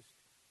 really just,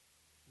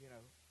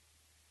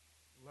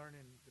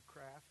 learning the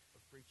craft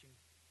of preaching.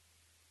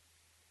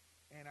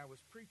 And I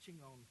was preaching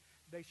on,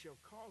 they shall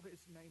call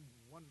his name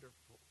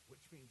Wonderful,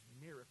 which means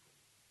miracle.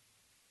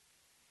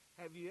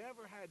 Have you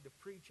ever had to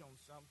preach on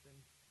something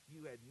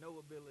you had no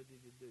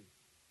ability to do?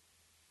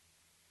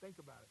 Think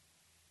about it.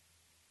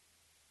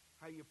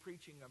 How you're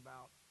preaching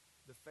about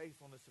the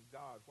faithfulness of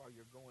God while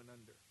you're going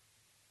under.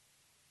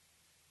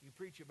 You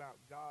preach about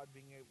God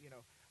being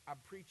able,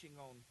 I'm preaching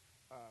on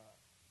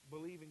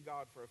believing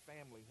God for a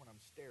family when I'm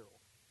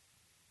sterile.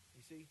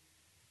 You see?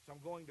 So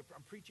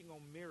I'm preaching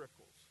on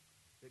miracles.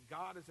 That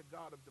God is a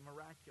God of the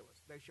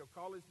miraculous. They shall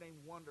call his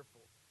name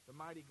Wonderful, the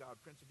mighty God,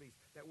 Prince of Peace.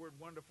 That word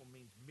wonderful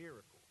means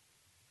miracle.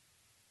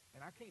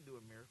 And I can't do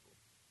a miracle.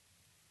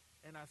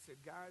 And I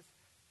said, guys,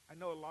 I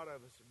know a lot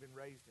of us have been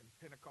raised in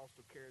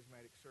Pentecostal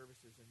charismatic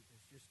services, and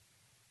it's just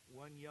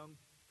one young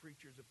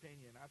preacher's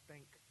opinion. I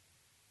think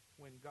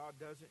when God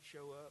doesn't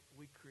show up,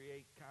 we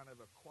create kind of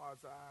a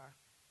quasi,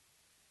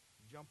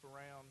 jump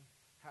around,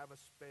 have a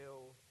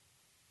spell,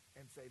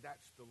 and say,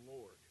 that's the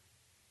Lord.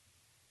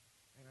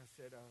 And I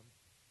said,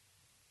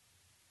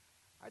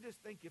 I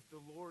just think if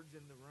the Lord's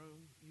in the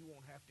room, you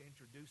won't have to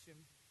introduce him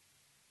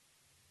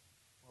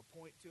or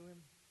point to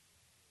him.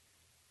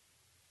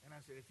 And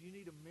I said, if you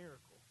need a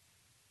miracle,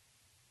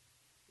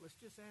 let's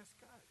just ask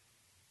God.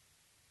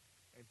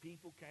 And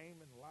people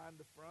came and lined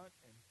the front,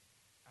 and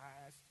I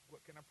asked,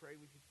 what can I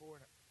pray with you for?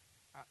 And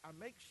I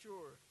make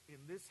sure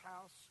in this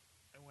house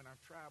and when I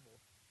travel,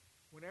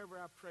 whenever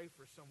I pray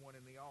for someone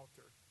in the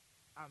altar,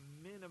 I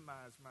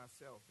minimize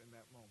myself in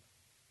that moment.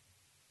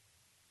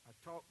 I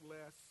talk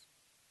less.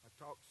 I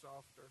talk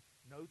softer.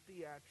 No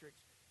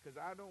theatrics, because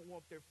I don't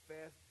want their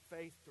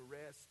faith to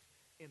rest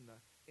in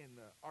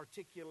the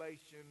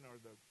articulation or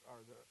the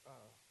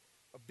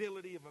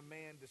ability of a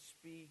man to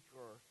speak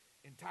or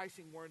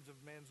enticing words of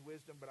man's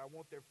wisdom, but I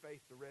want their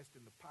faith to rest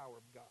in the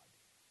power of God,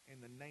 in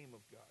the name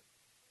of God.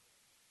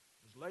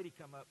 This lady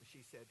come up and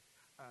she said,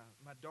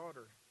 my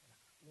daughter, I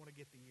want to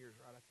get the years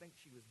right, I think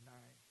she was 9,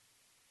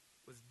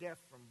 was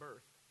deaf from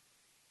birth.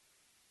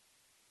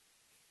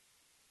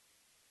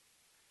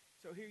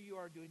 So here you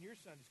are doing your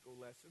Sunday school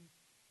lesson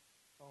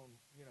on,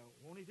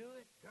 won't he do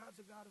it? God's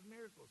a God of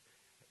miracles.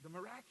 The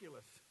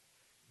miraculous.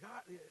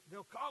 God,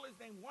 they'll call his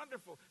name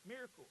Wonderful,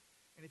 Miracle.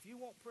 And if you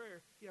want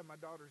prayer, yeah, my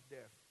daughter's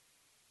deaf.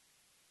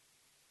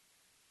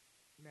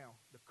 Now,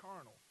 the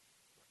carnal.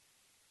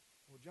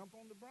 Well, jump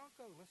on the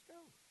Bronco. Let's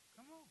go.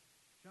 Come on,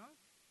 John.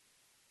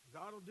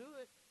 God will do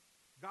it.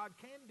 God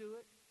can do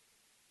it.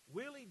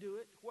 Will he do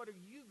it? What are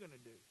you going to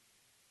do?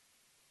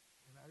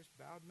 And I just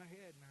bowed my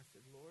head and I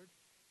said, Lord,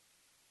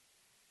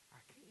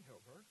 I can't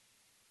help her.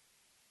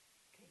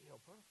 Can't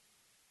help her.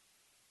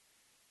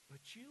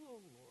 But you,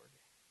 oh Lord,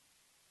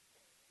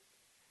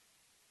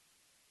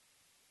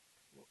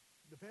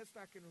 the best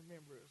I can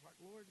remember is like,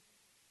 Lord,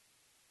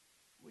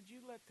 would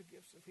you let the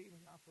gifts of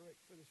healing operate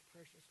for this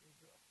precious little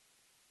girl?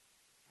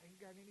 I ain't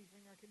got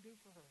anything I can do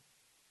for her.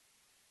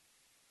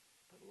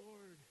 But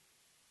Lord,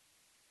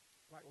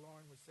 like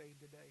Lauren was saying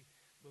today,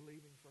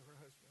 believing for her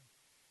husband,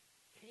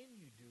 can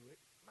you do it?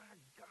 My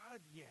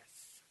God,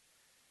 yes.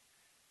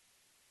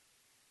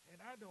 And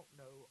I don't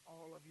know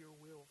all of your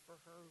will for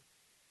her,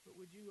 but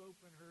would you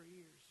open her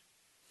ears?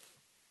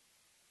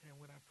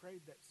 And when I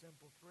prayed that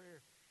simple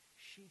prayer,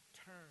 she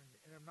turned,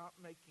 and I'm not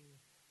making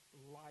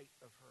light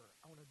of her.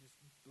 I want to just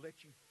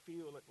let you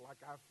feel it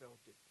like I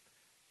felt it.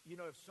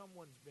 If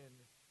someone's been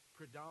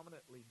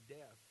predominantly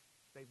deaf,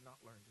 they've not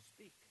learned to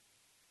speak.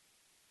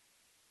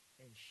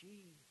 And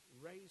she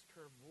raised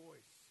her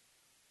voice.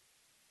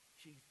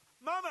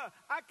 Mama,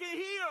 I can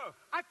hear.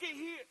 I can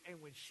hear.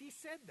 And when she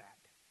said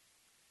that,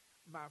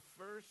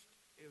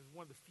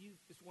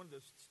 it's one of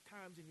those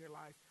times in your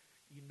life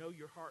you know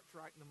your heart's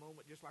right in the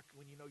moment, just like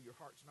when you know your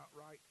heart's not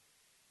right.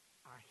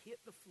 I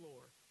hit the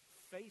floor,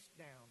 face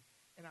down,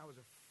 and I was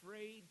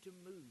afraid to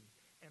move.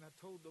 And I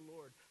told the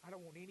Lord, I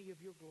don't want any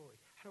of your glory.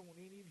 I don't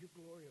want any of your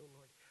glory, oh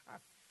Lord. I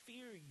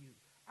fear you.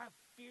 I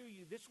fear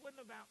you. This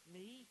wasn't about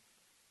me.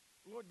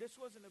 Lord, this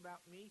wasn't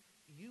about me.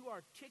 You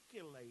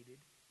articulated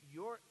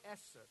your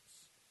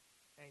essence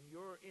and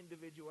your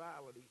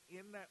individuality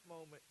in that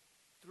moment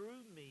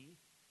through me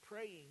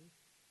praying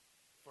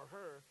for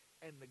her,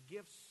 and the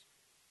gifts,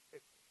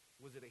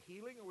 was it a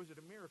healing or was it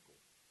a miracle?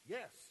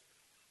 Yes.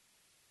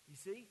 You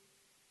see?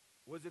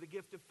 Was it a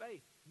gift of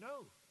faith?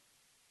 No.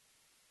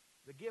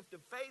 The gift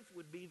of faith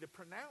would be the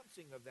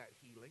pronouncing of that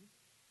healing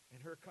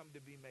and her come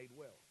to be made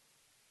well.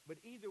 But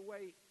either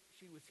way,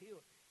 she was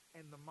healed.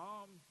 And the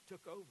mom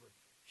took over.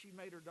 She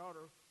made her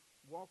daughter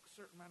walk a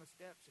certain amount of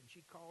steps, and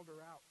she called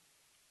her out.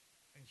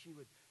 And she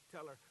would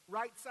tell her,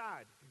 right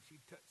side. And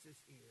she'd touch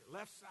this ear,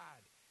 left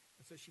side.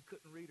 And so she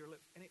couldn't read her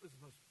lips. And it was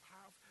the most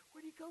powerful. Where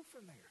do you go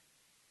from there?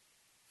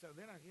 So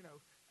then I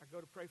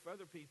go to pray for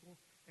other people.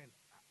 And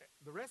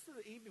the rest of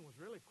the evening was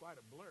really quite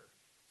a blur.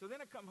 So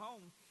then I come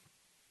home.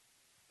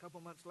 A couple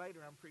months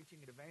later, I'm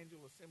preaching at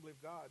Evangel Assembly of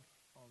God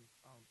on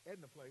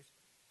Edna Place.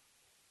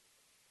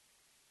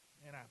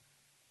 And I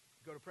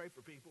go to pray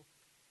for people.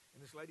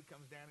 And this lady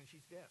comes down and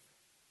she's deaf.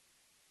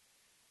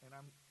 And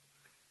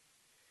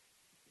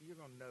you're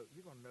gonna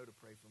know to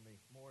pray for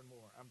me more and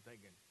more. I'm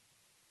thinking,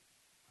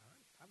 all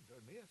right, I've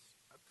done this.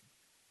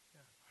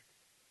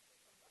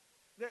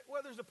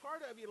 Well, there's a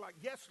part of you like,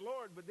 yes,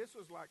 Lord, but this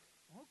was like,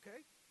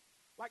 okay.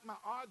 Like my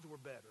odds were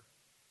better.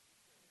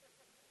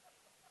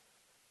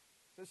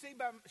 So see,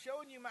 by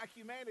showing you my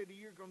humanity,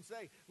 you're going to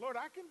say, Lord,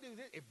 I can do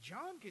this. If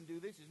John can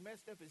do this as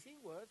messed up as he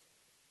was,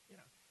 you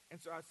know.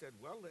 And so I said,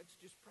 well, let's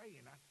just pray.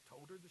 And I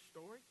told her the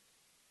story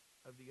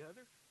of the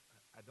other.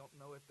 I don't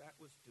know if that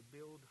was to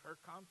build her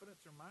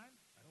confidence or mine.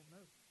 I don't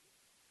know.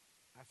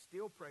 I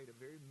still prayed a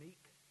very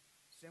meek,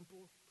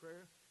 simple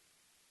prayer.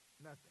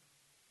 Nothing.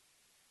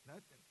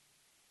 Nothing.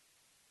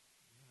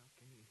 You know,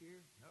 can you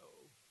hear?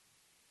 No.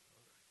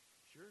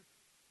 Sure.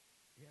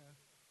 Yeah.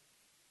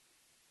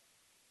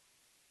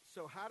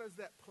 So how does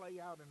that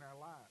play out in our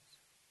lives?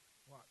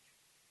 Watch.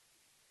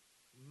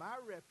 My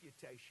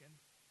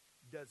reputation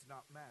does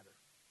not matter.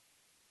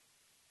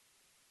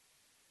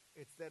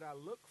 It's that I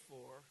look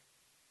for,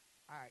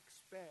 I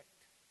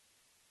expect,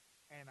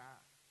 and I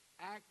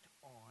act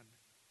on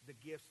the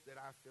gifts that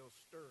I feel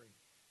stirring.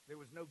 There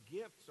was no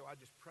gift, so I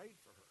just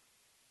prayed for her.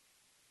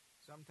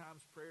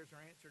 Sometimes prayers are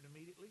answered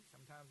immediately,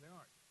 sometimes they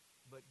aren't.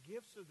 But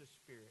gifts of the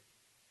Spirit,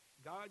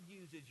 God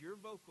uses your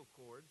vocal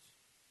cords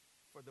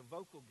for the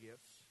vocal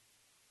gifts,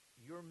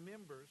 your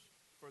members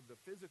for the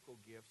physical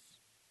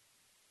gifts,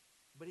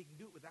 but he can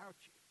do it without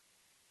you.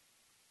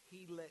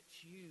 He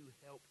lets you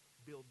help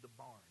build the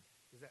barn.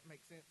 Does that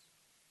make sense?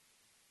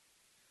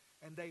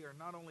 And they are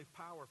not only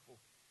powerful,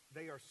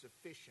 they are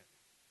sufficient.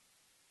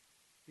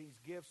 These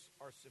gifts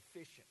are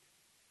sufficient.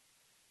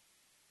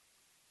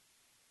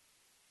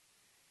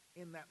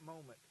 In that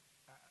moment,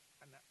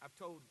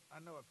 I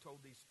know I've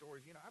told these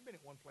stories. You know, I've been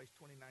at one place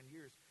 29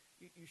 years.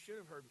 You should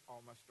have heard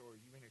all my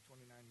stories. You've been here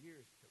 29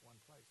 years at one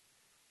place.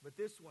 But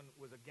this one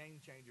was a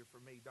game changer for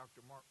me.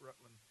 Dr. Mark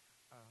Rutland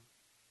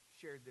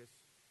shared this.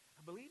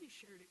 I believe he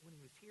shared it when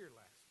he was here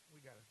last.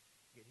 We got to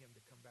get him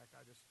to come back.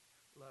 I just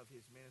love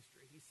his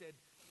ministry. He said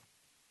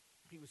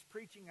he was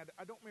preaching.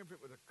 I don't remember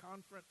if it was a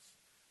conference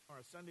or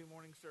a Sunday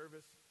morning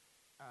service,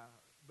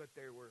 but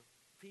there were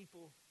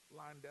people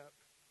lined up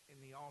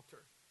in the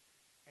altar,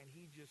 and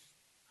he just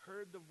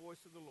heard the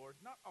voice of the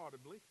Lord, not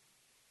audibly,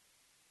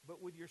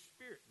 but with your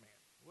spirit, man.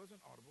 It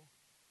wasn't audible.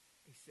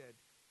 He said,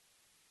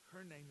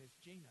 her name is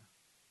Gina.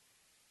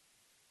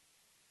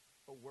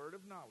 A word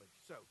of knowledge.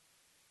 So,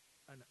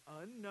 an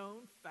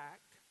unknown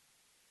fact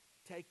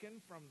taken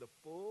from the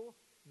full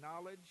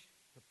knowledge,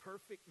 the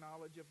perfect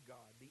knowledge of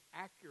God, the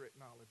accurate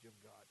knowledge of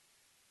God,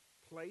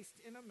 placed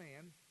in a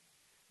man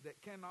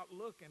that cannot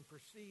look and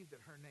perceive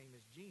that her name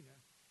is Gina,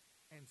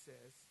 and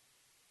says,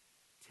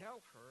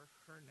 tell her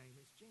her name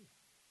is Gina.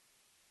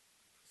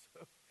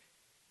 So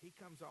he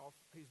comes off,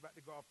 he's about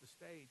to go off the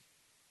stage,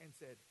 and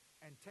said,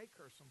 and take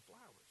her some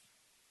flowers.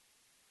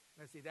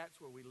 Now see,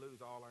 that's where we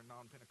lose all our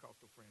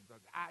non-Pentecostal friends.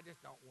 I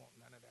just don't want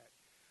none of that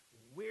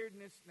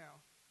weirdness.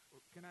 Now,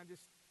 can I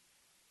just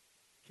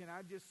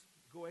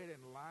go ahead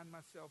and line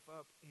myself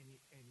up and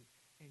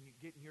you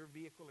get in your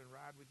vehicle and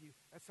ride with you?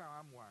 That's how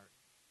I'm wired.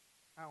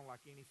 I don't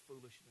like any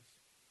foolishness.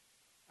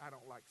 I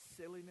don't like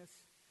silliness.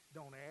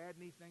 Don't add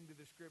anything to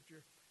the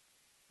scripture.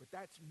 But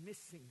that's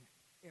missing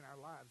in our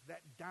lives,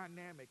 that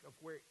dynamic of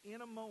where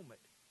in a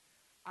moment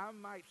I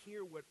might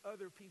hear what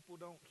other people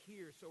don't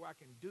hear so I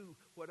can do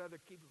what other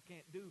people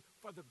can't do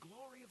for the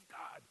glory of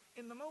God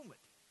in the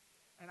moment.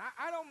 And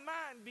I don't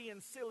mind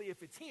being silly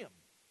if it's him.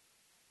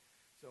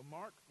 So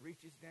Mark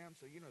reaches down,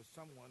 so you know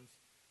someone's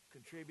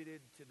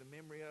contributed to the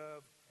memory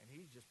of, and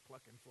he's just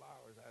plucking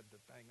flowers out of the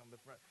thing on the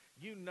front.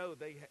 You know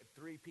they had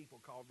 3 people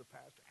called the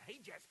pastor. He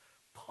just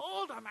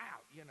pulled them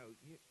out. You know,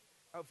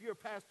 if you're a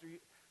pastor,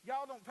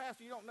 y'all don't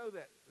pastor, you don't know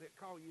that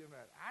call you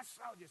that. I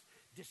saw just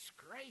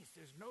disgrace.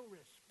 There's no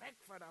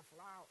respect for the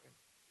flower. And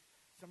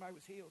somebody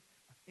was healed.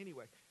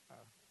 Anyway,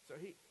 so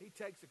he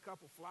takes a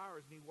couple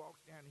flowers and he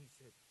walks down and he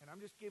said, and I'm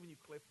just giving you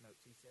cliff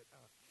notes. He said,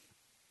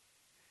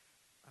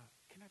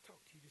 can I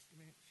talk to you just a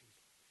minute? She's,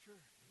 sure.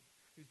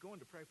 He's going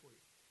to pray for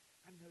you.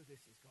 I know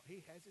this is going,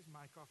 he has his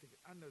mic off.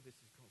 I know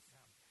this is going to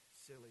sound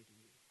silly to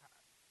you.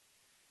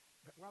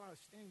 But while I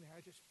was standing there,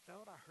 I just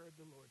felt I heard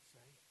the Lord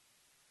say,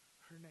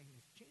 her name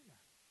is Gina.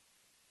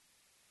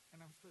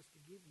 And I'm supposed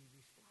to give you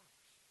these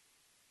flowers.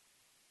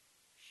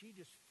 She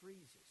just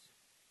freezes.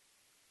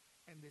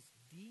 And this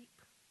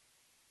deep,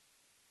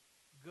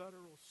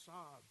 guttural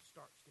sob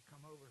starts to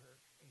come over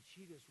her. And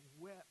she just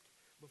wept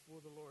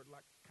before the Lord,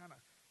 like kind of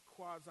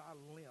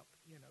quasi-limp,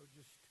 you know,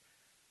 just,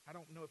 I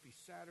don't know if he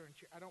sat her in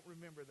chair. I don't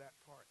remember that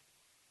part.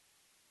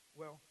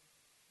 Well,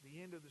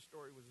 the end of the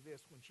story was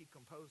this. When she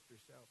composed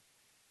herself,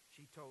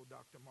 she told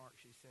Dr. Mark,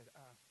 she said,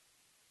 I'm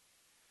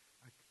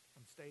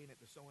staying at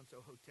the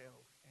so-and-so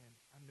hotel, and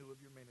I knew of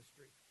your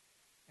ministry.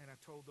 And I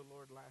told the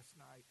Lord last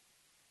night,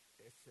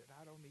 I said,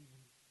 I don't even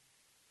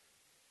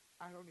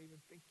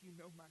think you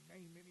know my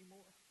name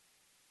anymore.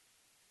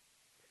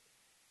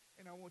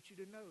 And I want you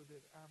to know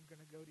that I'm going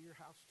to go to your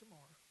house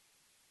tomorrow.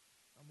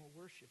 I'm going to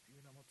worship you,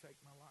 and I'm going to take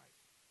my life.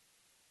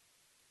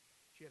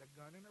 She had a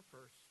gun in her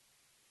purse,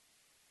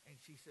 and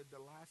she said,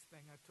 the last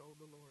thing I told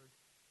the Lord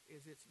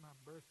is it's my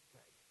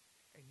birthday,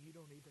 and you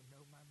don't even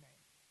know my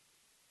name.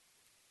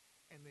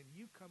 And then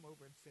you come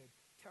over and said,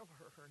 tell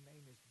her her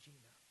name is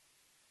Gina.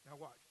 Now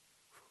watch.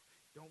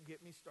 Don't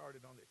get me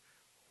started on this.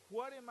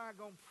 What am I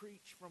going to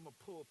preach from a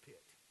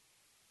pulpit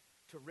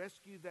to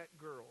rescue that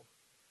girl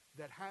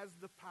that has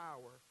the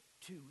power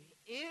to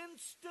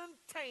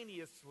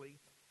instantaneously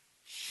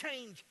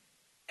change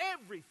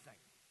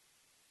everything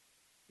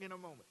in a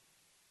moment.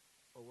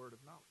 A word of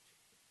knowledge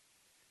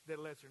that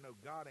lets her know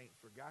God ain't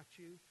forgot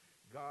you,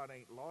 God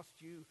ain't lost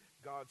you,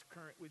 God's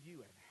current with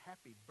you, and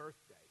happy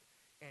birthday.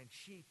 And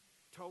she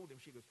told him,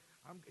 he goes,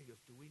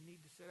 do we need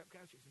to set up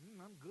counseling? She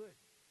said, I'm good.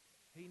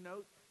 He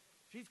knows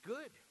she's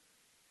good.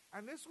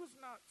 And this was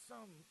not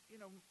some,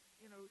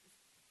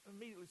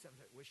 immediately something,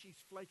 well, she's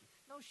flaky.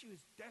 No, she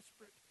was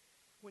desperate.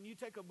 When you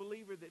take a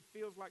believer that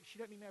feels like she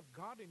doesn't even have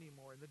God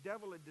anymore, and the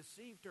devil had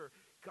deceived her,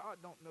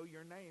 God don't know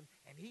your name,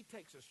 and he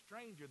takes a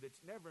stranger that's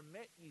never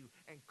met you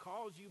and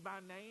calls you by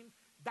name,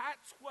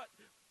 that's what,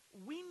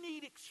 we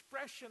need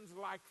expressions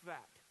like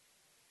that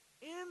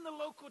in the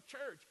local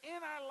church,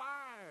 in our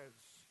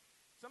lives.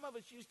 Some of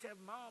us used to have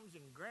moms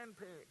and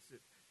grandparents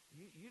that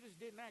you just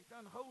didn't act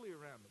unholy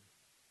around them.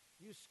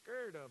 You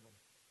scared of them.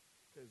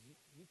 Because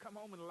you come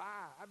home and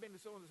lie. I've been to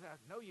someone's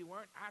house. No, you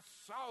weren't. I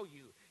saw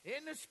you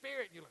in the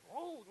spirit. And you're like,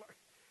 oh, Lord.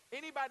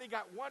 Anybody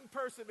got one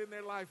person in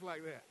their life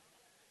like that?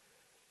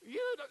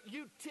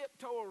 You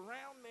tiptoe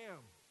around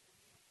them.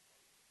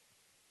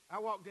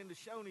 I walked into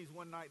Shoney's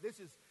one night. This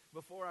is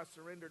before I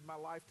surrendered my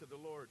life to the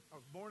Lord. I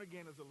was born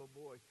again as a little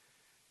boy.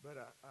 But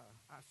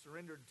I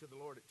surrendered to the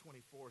Lord at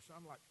 24. So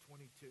I'm like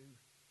 22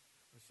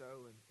 or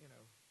so. And,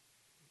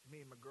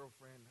 me and my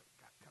girlfriend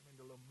got come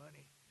into a little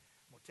money.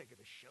 I'm going to take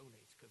it to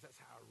Shoney's because that's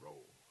how I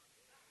roll.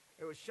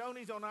 It was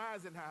Shoney's on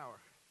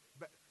Eisenhower.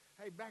 But,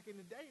 hey, back in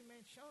the day,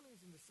 man, Shoney's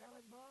and the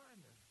salad bar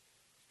and the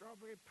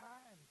strawberry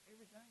pie and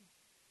everything.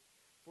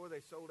 Before they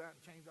sold out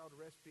and changed all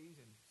the recipes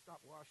and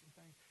stopped washing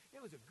things.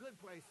 It was a good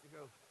place to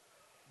go.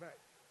 But,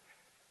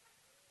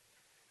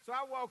 so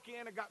I walk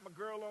in, I got my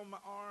girl on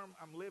my arm.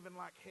 I'm living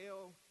like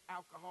hell.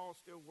 Alcohol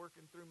still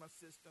working through my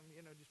system,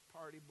 just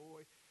party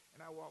boy.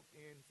 And I walked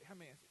in and said, how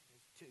many? I said,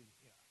 there's two.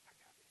 I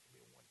got this.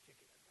 It'll be one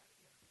ticket. I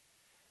got it.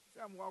 So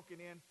I'm walking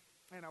in,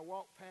 and I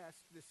walk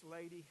past this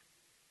lady.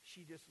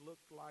 She just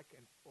looked like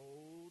an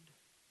old,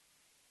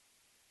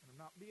 and I'm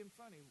not being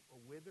funny, a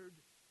weathered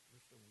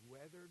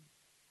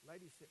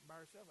lady sitting by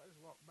herself. I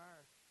just walked by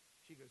her.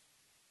 She goes,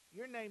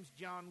 your name's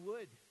John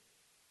Wood.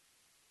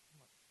 I'm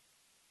like,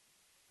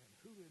 and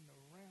who in the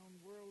round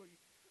world are you?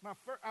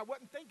 I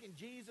wasn't thinking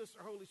Jesus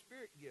or Holy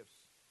Spirit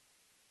gifts.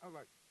 I was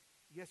like,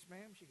 yes,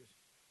 ma'am. She goes,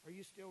 are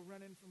you still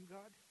running from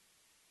God?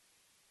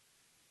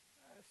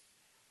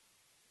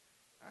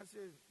 I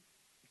said,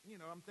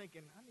 I'm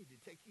thinking, I need to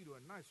take you to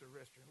a nicer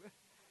restaurant.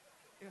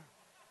 Yeah.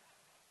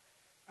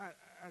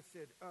 I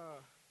said,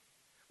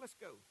 let's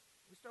go.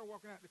 We started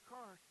walking out the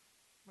car.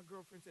 My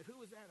girlfriend said, who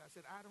was that? I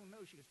said, I don't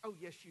know. She goes, oh,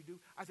 yes, you do.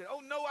 I said,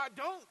 oh, no, I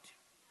don't.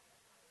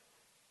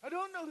 I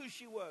don't know who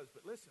she was.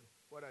 But listen,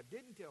 what I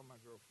didn't tell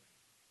my girlfriend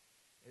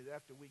is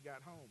after we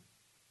got home,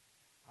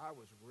 I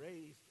was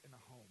raised in a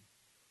home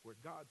where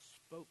God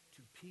spoke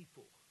to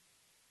people.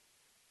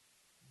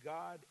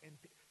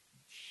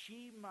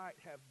 She might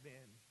have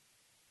been,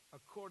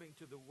 according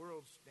to the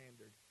world's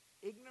standard,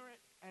 ignorant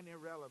and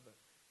irrelevant,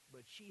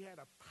 but she had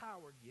a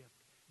power gift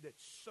that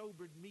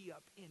sobered me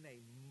up in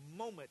a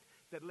moment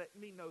that let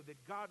me know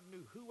that God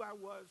knew who I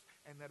was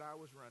and that I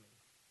was running.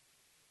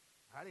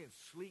 I didn't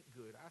sleep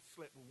good. I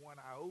slept with one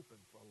eye open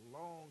for a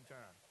long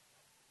time.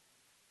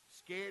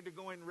 Scared to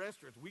go in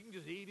restaurants. We can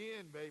just eat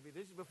in, baby.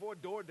 This is before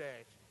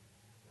DoorDash.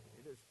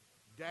 You just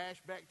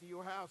dash back to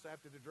your house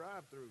after the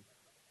drive-thru.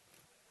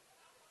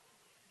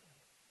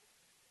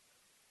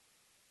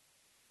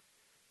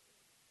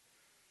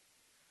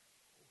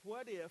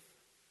 What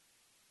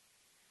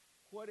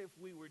if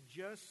we were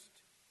just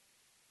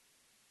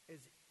as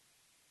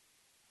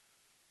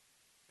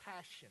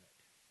passionate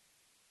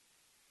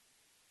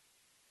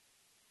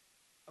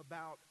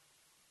about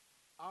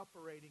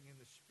operating in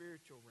the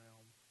spiritual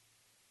realm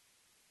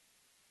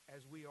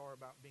as we are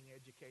about being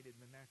educated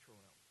in the natural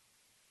realm?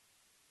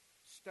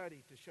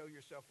 Study to show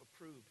yourself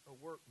approved, a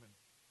workman,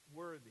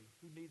 worthy,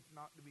 who needs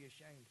not to be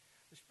ashamed.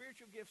 The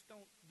spiritual gifts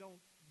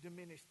don't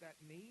diminish that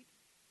need.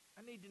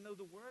 I need to know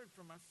the word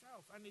for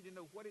myself. I need to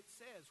know what it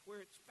says,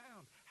 where it's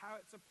found, how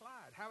it's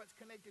applied, how it's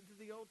connected to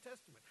the Old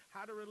Testament,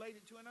 how to relate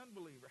it to an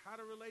unbeliever, how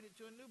to relate it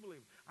to a new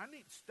believer. I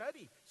need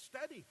study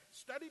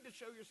to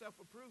show yourself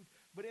approved.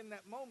 But in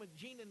that moment,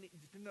 Gina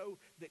needs to know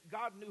that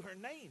God knew her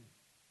name.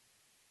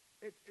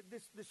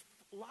 This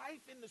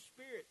life in the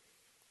Spirit.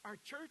 Our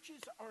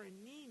churches are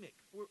anemic.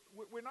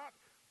 We're not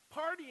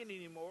partying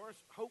anymore,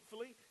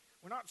 hopefully.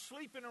 We're not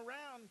sleeping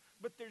around,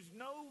 but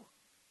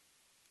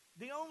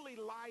the only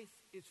life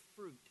is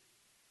fruit.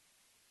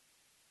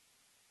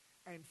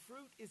 And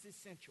fruit is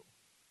essential,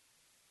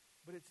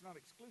 but it's not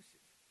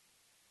exclusive.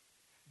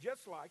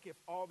 Just like if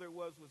all there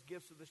was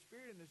gifts of the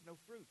Spirit and there's no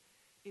fruit.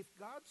 If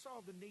God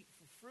saw the need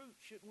for fruit,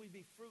 shouldn't we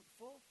be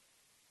fruitful?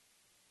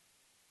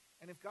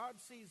 And if God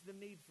sees the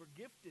need for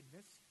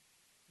giftings,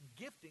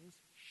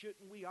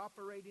 shouldn't we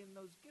operate in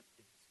those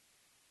giftings?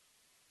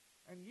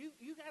 And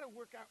you got to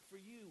work out for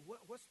you,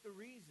 what's the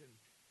reason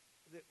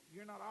that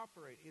you're not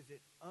operating? Is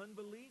it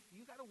unbelief?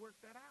 You got to work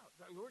that out.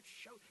 Lord,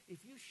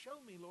 if you show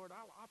me, Lord,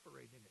 I'll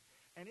operate in it.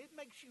 And it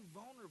makes you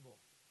vulnerable.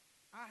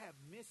 I have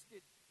missed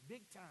it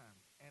big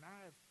time, and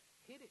I have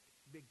hit it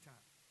big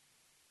time.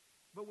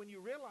 But when you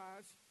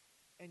realize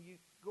and you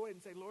go ahead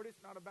and say, Lord,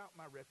 it's not about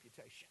my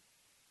reputation.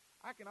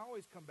 I can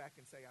always come back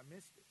and say I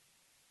missed it.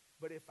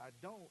 But if I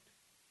don't,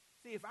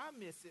 see, if I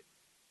miss it,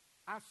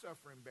 I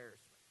suffer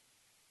embarrassment.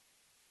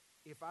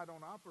 If I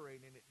don't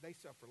operate in it, they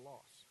suffer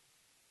loss.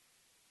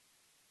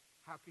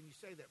 How can you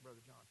say that,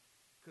 Brother John?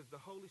 Because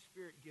the Holy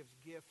Spirit gives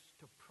gifts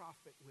to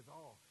profit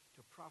withal,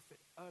 to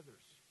profit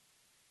others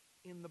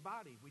in the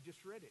body. We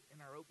just read it in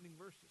our opening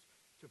verses.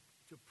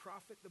 To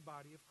profit the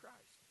body of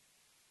Christ.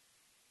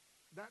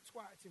 That's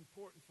why it's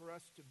important for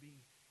us to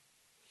be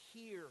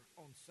here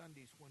on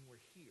Sundays when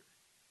we're here.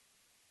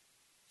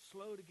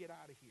 Slow to get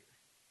out of here.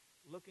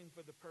 Looking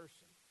for the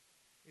person.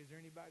 Is there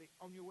anybody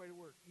on your way to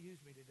work?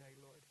 Use me today,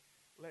 Lord.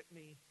 Let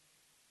me,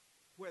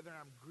 whether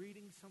I'm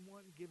greeting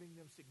someone, giving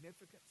them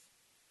significance,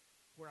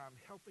 where I'm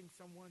helping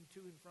someone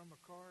to and from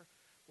a car,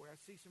 where I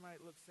see somebody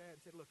that looks sad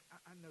and say, look,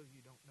 I know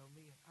you don't know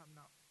me and I'm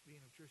not being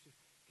obtrusive.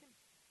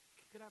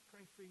 Could I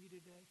pray for you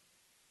today?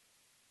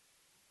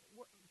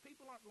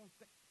 People aren't going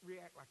to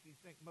react like you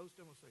think. Most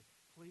of them will say,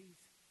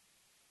 please,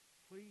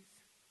 please.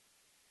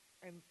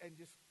 And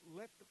just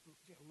let the,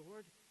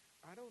 Lord,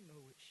 I don't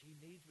know what she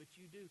needs, but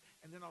you do.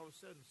 And then all of a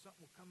sudden,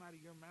 something will come out of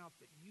your mouth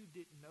that you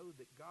didn't know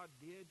that God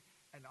did.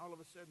 And all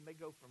of a sudden, they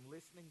go from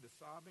listening to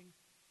sobbing.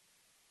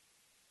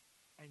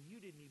 And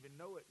you didn't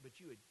even know it, but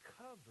you had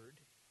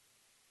covered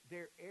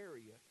their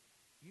area.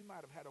 You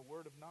might have had a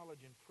word of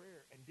knowledge in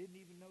prayer and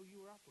didn't even know you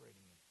were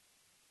operating in it.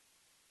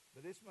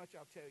 But this much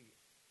I'll tell you.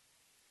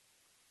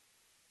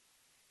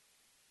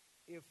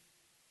 If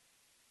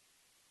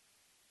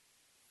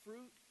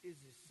fruit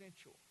is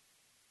essential,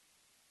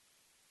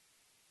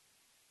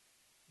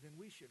 then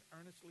we should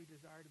earnestly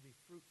desire to be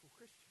fruitful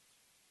Christians.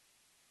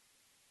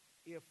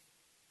 If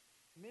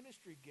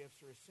ministry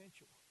gifts are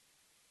essential,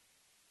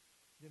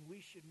 then we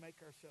should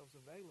make ourselves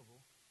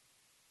available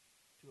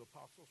to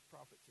apostles,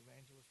 prophets,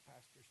 evangelists,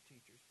 pastors,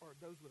 teachers, or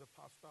those with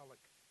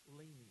apostolic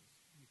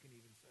leanings, you can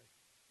even say.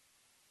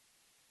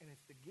 And if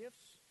the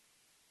gifts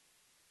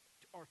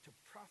are to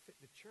profit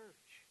the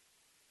church,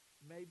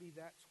 maybe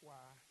that's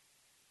why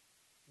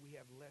we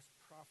have less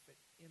profit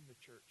in the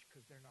church,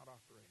 because they're not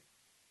operating.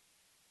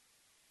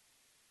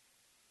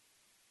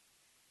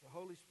 The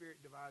Holy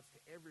Spirit divides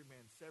to every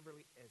man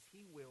severally as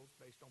he wills,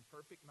 based on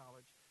perfect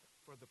knowledge,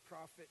 for the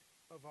profit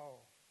of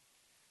all.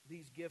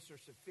 These gifts are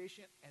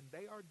sufficient and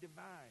they are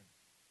divine.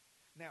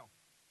 Now,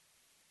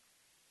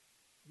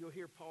 you'll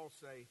hear Paul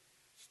say,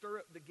 stir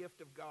up the gift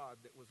of God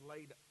that was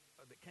laid,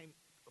 that came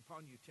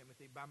upon you,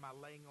 Timothy, by my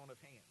laying on of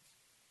hands.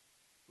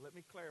 Let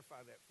me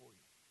clarify that for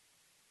you.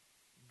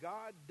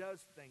 God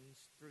does things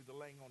through the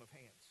laying on of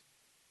hands.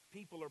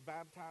 People are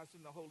baptized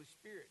in the Holy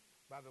Spirit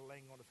by the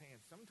laying on of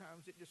hands.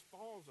 Sometimes it just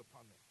falls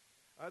upon them.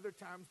 Other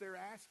times they're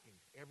asking.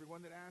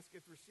 Everyone that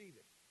asketh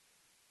receiveth.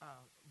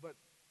 But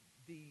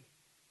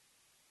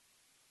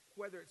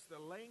whether it's the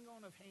laying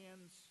on of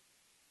hands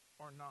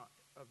or not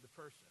of the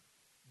person,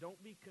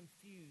 don't be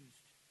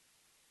confused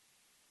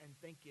and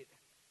think it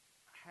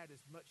had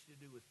as much to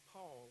do with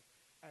Paul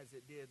as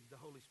it did the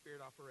Holy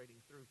Spirit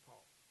operating through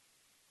Paul.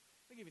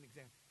 Let me give you an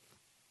example.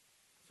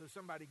 So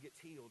somebody gets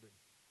healed, and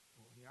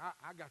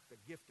I got the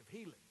gift of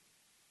healing.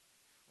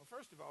 Well,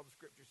 first of all, the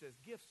scripture says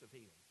gifts of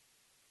healing.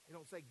 They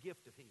don't say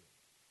gift of healing.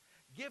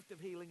 Gift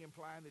of healing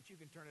implying that you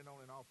can turn it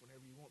on and off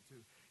whenever you want to.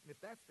 And if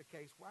that's the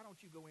case, why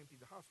don't you go empty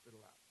the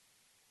hospital out?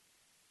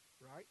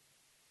 Right?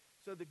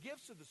 So the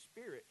gifts of the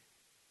Spirit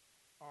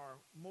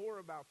are more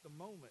about the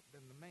moment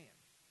than the man.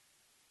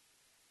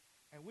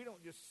 And we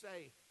don't just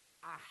say,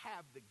 I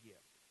have the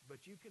gift.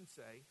 But you can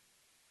say,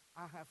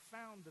 I have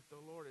found that the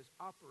Lord has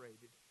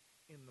operated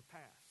in the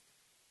past.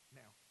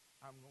 Now,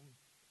 I'm going to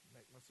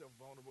make myself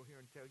vulnerable here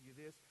and tell you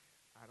this.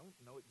 I don't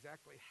know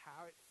exactly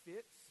how it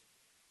fits,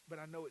 but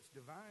I know it's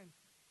divine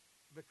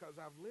because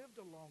I've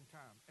lived a long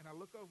time. And I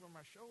look over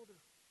my shoulder,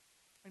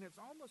 and it's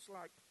almost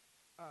like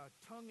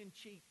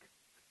tongue-in-cheek,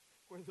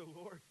 where the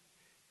Lord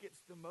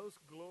gets the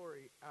most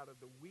glory out of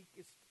the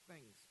weakest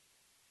things.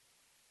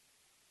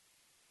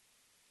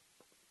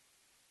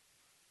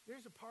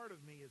 There's a part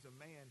of me as a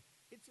man,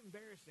 it's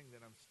embarrassing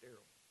that I'm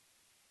sterile.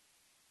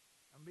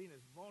 I'm being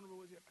as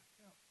vulnerable as you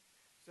know.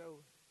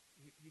 So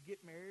you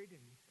get married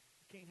and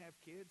you can't have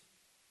kids,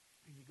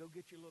 and you go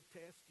get your little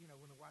test. You know,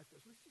 when the wife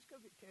goes, let's just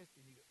go get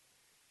tested. You go,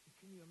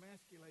 can you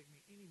emasculate me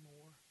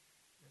anymore?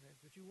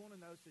 But you want to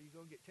know, so you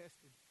go and get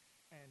tested.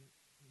 And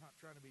I'm not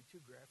trying to be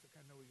too graphic.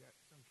 I know we got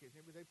some kids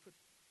here, but they put,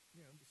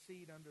 the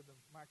seed under the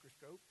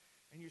microscope,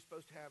 and you're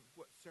supposed to have,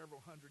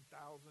 several 100,000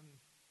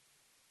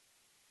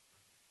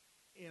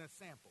 in a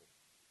sample.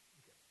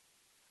 Okay.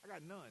 I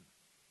got none.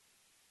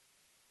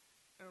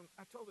 And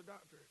I told the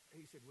doctor,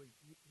 he said, well,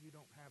 you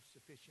don't have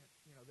sufficient,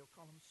 they'll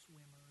call them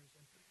swimmers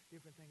and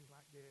different things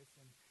like this.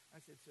 And I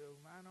said, so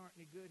mine aren't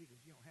any good? He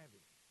goes, you don't have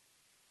any.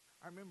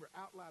 I remember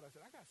out loud, I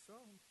said, I got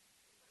some.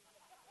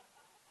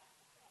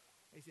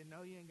 He said,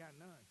 no, you ain't got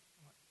none.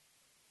 I'm like,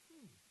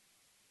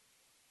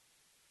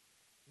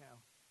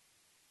 Now,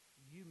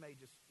 you may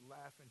just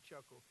laugh and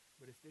chuckle,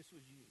 but if this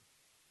was you,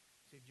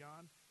 say,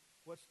 John,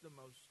 what's the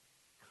most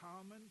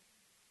common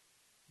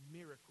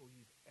miracle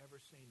you've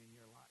ever seen in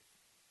your life?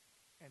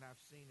 And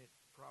I've seen it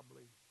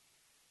probably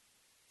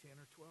 10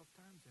 or 12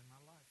 times in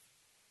my life.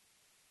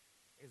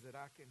 Is that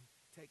I can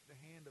take the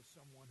hand of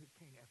someone who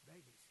can't have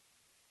babies,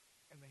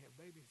 and they have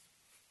babies.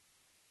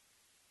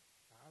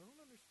 I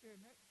don't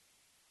understand that.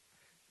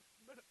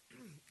 But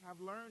I've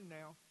learned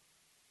now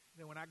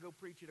that when I go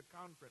preach at a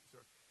conference,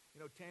 or,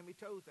 Tammy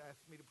Toth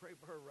asked me to pray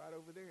for her right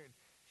over there, and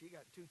she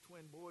got 2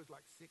 twin boys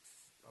like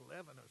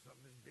 6'11" or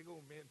something, this big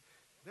old men.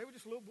 They were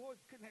just little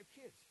boys, couldn't have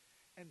kids.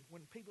 And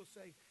when people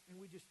say, and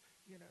we just,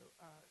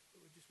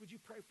 would you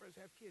pray for us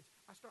to have kids?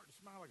 I start to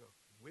smile. I go,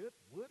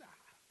 would I?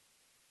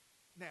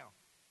 Now,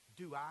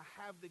 do I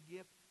have the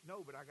gift?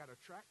 No, but I got a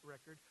track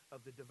record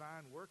of the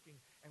divine working.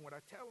 And what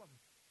I tell them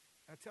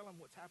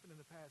what's happened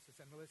in the past. I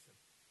said, listen,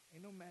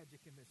 ain't no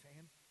magic in this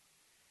hand,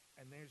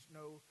 and there's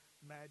no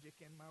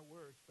magic in my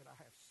words, but I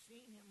have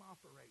seen him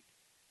operate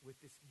with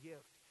this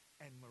gift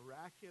and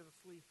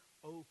miraculously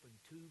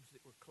open tubes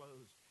that were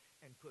closed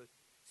and put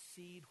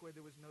seed where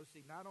there was no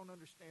seed. Now, I don't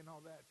understand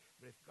all that,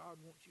 but if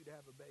God wants you to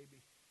have a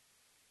baby,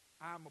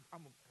 I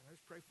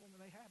just pray for them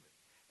and they have it.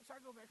 And so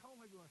I go back home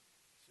and I go,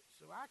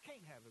 so I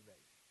can't have a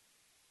baby.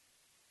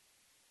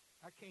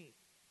 I can't.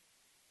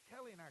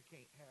 Kelly and I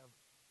can't have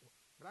one,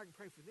 but I can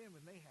pray for them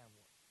and they have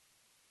one.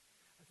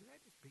 I said,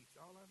 that just beats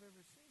all I've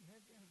ever seen.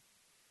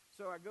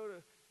 So I go to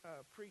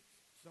preach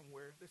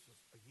somewhere. This was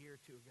a year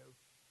or two ago.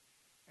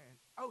 And,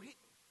 I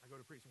go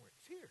to preach somewhere.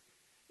 It's here.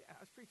 Yeah,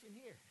 I was preaching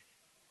here.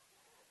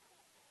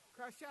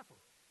 Christ Chapel.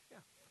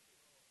 Yeah.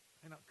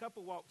 And a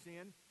couple walks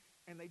in,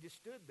 and they just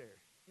stood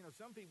there.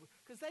 Some people,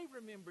 because they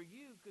remember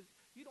you, because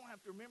you don't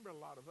have to remember a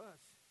lot of us.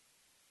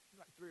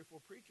 There's like 3 or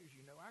 4 preachers,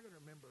 I got to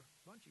remember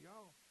a bunch of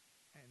y'all.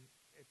 And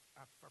if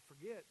I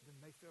forget, then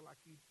they feel like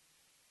you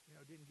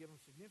didn't give them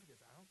significance.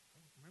 I don't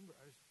remember.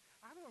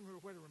 I don't remember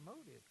where the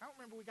remote is. I don't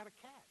remember we got a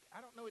cat. I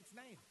don't know its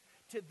name.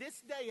 To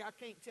this day, I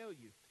can't tell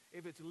you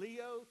if it's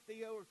Leo,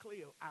 Theo, or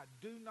Cleo. I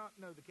do not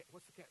know the cat.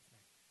 What's the cat's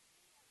name?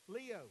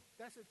 Leo.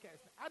 That's his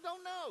cat's name. I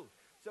don't know.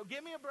 So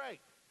give me a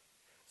break.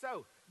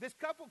 So this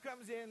couple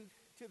comes in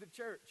to the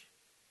church.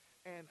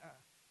 And,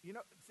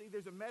 see,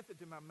 there's a method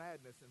to my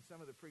madness, and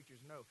some of the preachers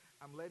know.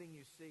 I'm letting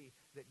you see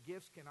that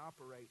gifts can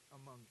operate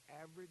among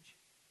average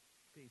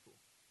people.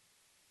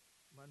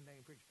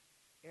 Mundane preachers.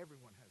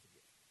 Everyone has a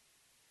gift.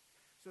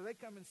 So they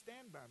come and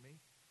stand by me,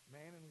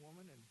 man and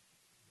woman, and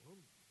a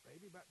little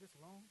baby about this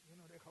long.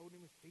 They're holding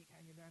him, his feet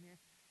hanging down here.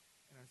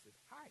 And I said,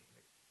 hi.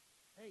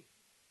 Hey.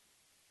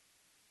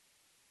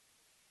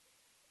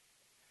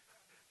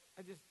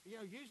 I just,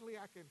 usually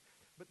I can,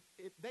 but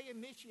they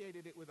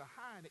initiated it with a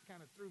hi, and it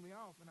kind of threw me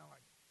off. And I'm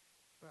like,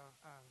 well,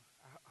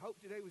 I hope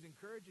today was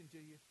encouraging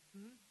to you.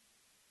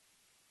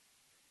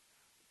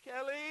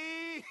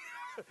 Kelly!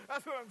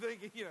 That's what I'm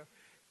thinking,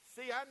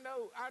 See, I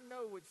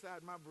know which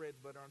side my bread's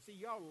butter on. See,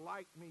 y'all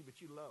like me,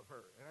 but you love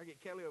her. And I get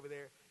Kelly over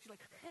there. She's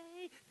like,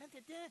 hey, da, da,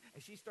 da.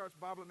 And she starts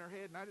bobbling her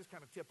head, and I just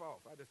kind of tip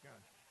off. I just kind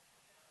of,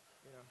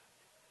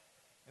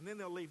 And then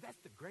they'll leave. That's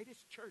the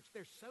greatest church.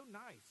 They're so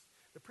nice.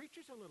 The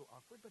preacher's a little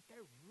awkward, but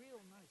they're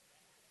real nice.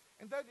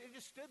 And they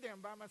just stood there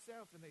and by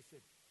myself, and they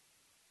said,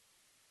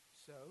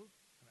 so?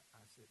 And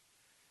I said,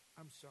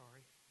 I'm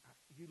sorry.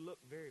 You look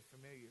very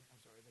familiar.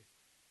 I'm sorry. They said,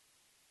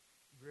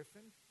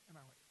 Griffin? And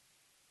I went,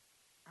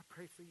 I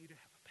pray for you to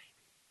have a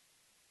baby.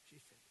 She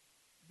said,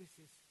 this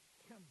is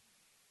him.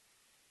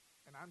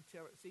 And I'm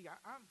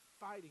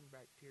fighting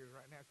back tears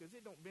right now because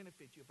it don't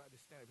benefit you if I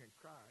just stand up here and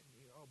cry. And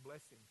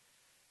bless him.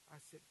 I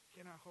said,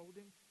 can I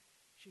hold him?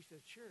 She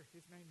said, sure.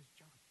 His name is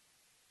John.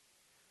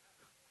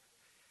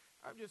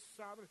 I'm just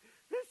sobbing.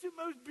 That's the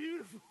most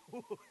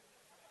beautiful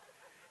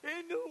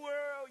in the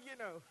world,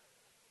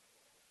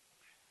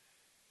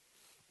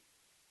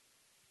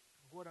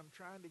 What I'm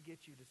trying to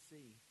get you to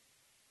see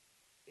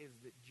is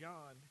that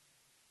John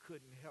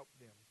couldn't help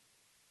them.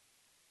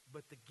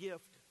 But the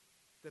gift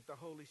that the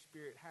Holy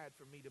Spirit had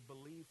for me to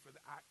believe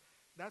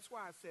that's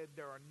why I said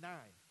there are 9.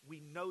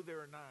 We know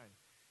there are 9.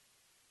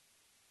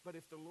 But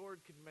if the Lord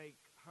can make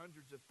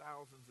hundreds of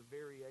thousands of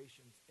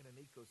variations in an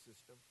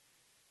ecosystem,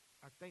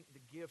 I think the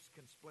gifts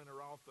can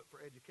splinter off, but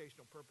for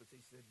educational purpose,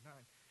 he said 9.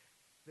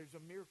 There's a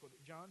miracle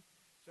that John,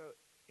 so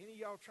any of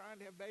y'all trying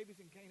to have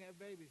babies and can't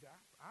have babies,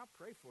 I'll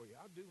pray for you.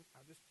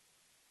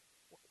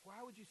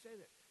 Why would you say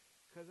that?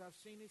 Because I've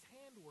seen his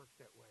hand work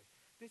that way.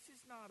 This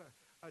is not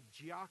a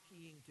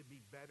jockeying to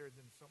be better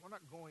than someone. We're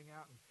not going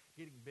out and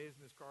getting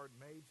business card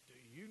made. Do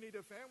you need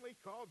a family?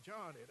 Call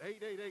John at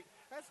 888.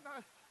 That's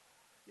not,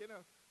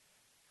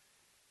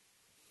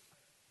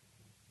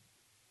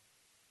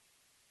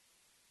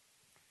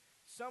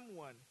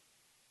 Someone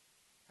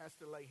has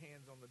to lay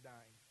hands on the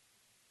dying.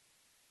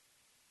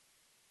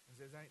 And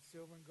says, ain't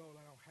silver and gold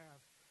I don't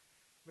have,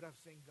 but I've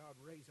seen God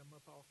raise them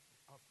up off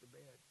the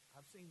bed.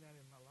 I've seen that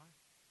in my life.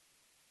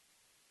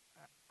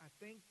 I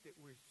think that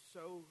we're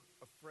so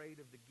afraid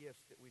of the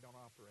gifts that we don't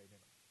operate in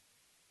them.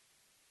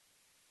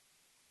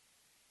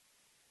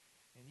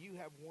 And you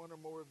have one or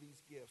more of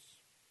these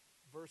gifts.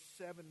 verse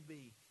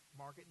 7b.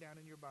 Mark it down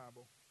in your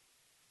Bible.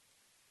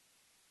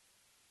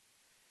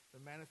 The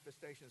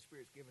manifestation of the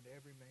Spirit is given to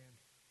every man.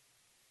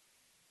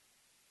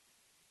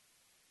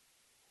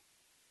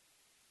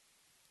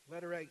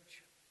 Letter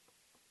H.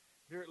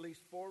 There are at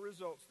least 4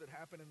 results that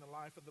happen in the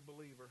life of the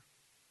believer.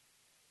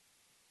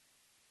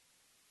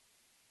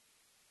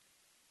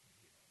 Let me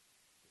get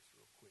on this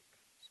real quick.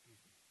 Excuse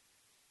me.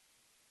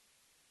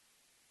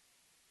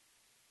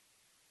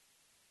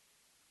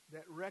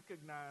 That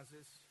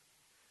recognizes,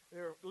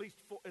 there are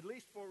at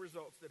least four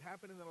results that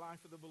happen in the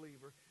life of the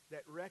believer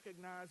that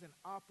recognize and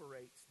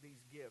operates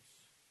these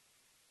gifts.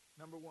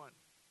 Number 1,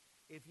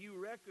 if you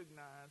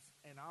recognize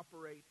and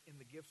operate in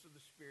the gifts of the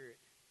Spirit,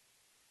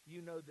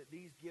 you know that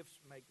these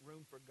gifts make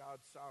room for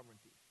God's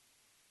sovereignty.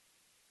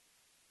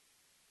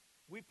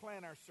 We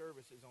plan our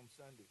services on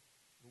Sunday,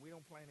 but we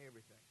don't plan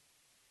everything.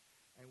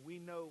 And we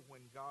know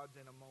when God's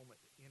in a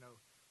moment. You know,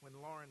 when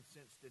Lauren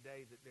sensed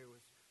today that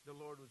the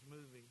Lord was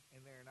moving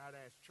in there, and I'd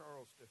asked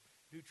Charles to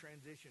do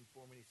transition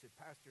for me. He said,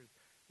 Pastor,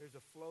 there's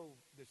a flow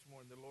this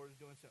morning. The Lord is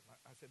doing something.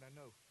 I said, I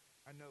know.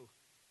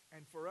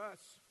 And for us,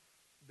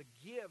 the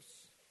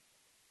gifts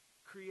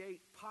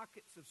create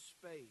pockets of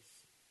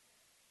space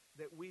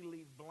that we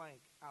leave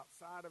blank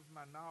outside of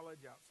my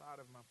knowledge, outside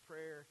of my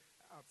prayer,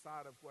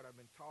 outside of what I've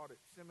been taught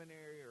at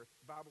seminary or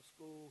Bible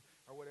school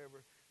or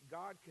whatever.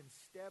 God can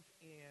step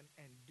in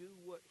and do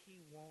what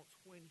He wants,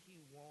 when He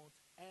wants,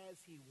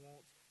 as He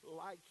wants,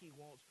 like He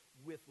wants,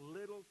 with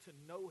little to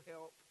no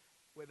help,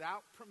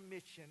 without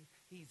permission.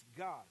 He's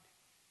God.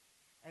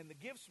 And the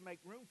gifts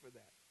make room for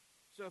that.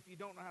 So if you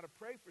don't know how to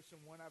pray for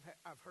someone,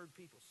 I've heard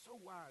people so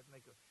wise, and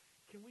they go,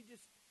 can we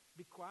just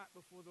be quiet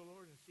before the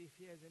Lord and see if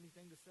He has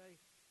anything to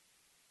say?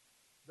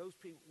 Those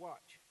people,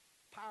 watch,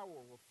 power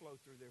will flow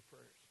through their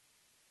prayers.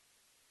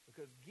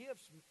 Because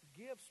gifts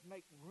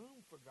make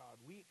room for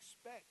God. We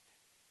expect.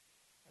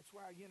 That's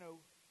why, if you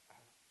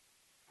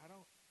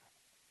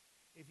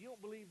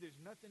don't believe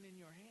there's nothing in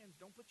your hands,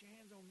 don't put your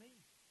hands on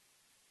me.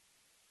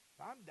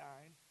 If I'm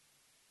dying,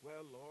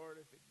 well, Lord,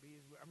 if it be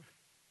His will.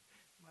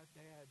 My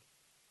dad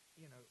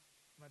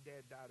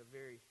died a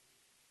very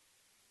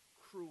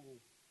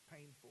cruel,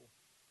 painful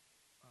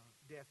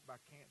death by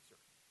cancer.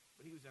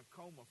 But he was in a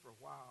coma for a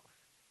while.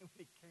 And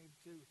when he came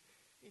to,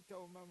 he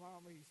told my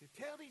mama, he said,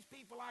 tell these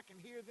people I can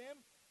hear them.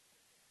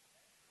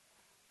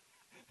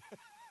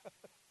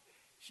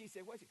 She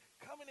said, what's he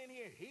coming in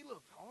here? He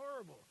looked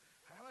horrible.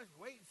 How much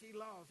weight he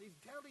lost? He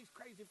said, tell these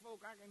crazy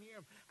folk I can hear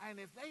them. And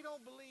if they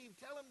don't believe,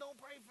 tell them don't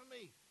pray for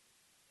me.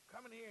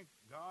 Come in here,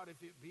 God, if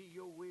it be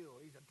your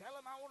will. He said, tell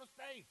them I want to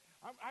stay.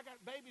 I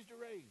got babies to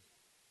raise.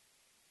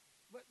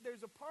 But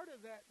there's a part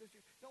of that.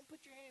 Don't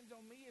put your hands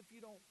on me if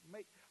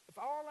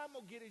all I'm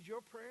going to get is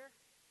your prayer.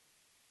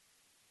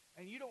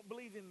 And you don't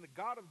believe in the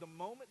God of the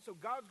moment, so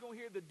God's going to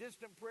hear the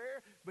distant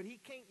prayer, but He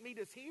can't meet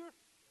us here?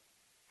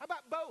 How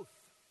about both?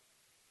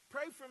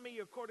 Pray for me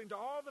according to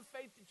all the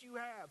faith that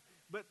you have,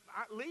 but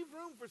leave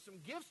room for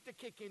some gifts to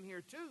kick in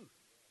here too.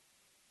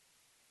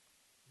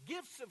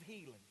 Gifts of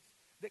healings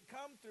that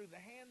come through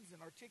the hands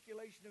and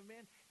articulation of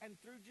men and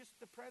through just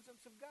the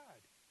presence of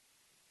God.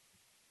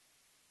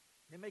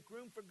 They make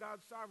room for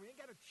God's sovereignty. You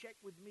got to check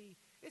with me.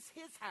 It's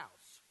His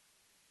house.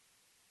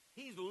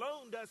 He's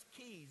loaned us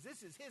keys.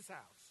 This is His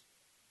house.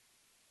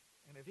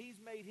 And if He's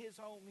made His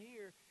home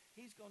here,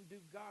 He's going to do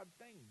God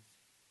things.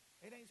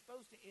 It ain't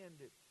supposed to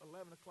end at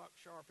 11 o'clock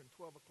sharp and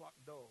 12 o'clock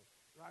dull.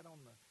 Right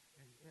on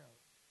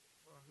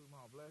for whom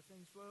all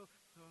blessings flow.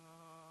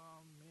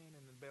 Amen.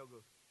 And the bell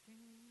goes,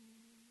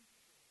 ding,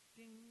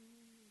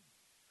 ding.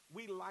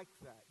 We like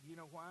that. You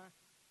know why?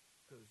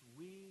 Because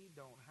we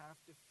don't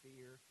have to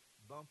fear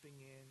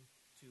bumping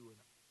into an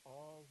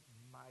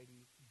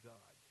almighty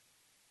God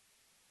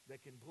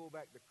that can pull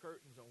back the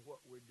curtains on what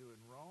we're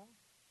doing wrong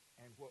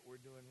and what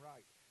we're doing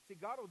right. See,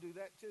 God will do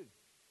that too.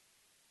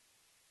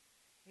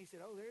 He said,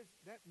 oh, there's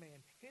that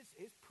man.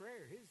 His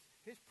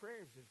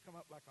prayers have come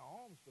up like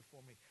alms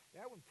before me.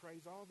 That one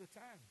prays all the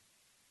time.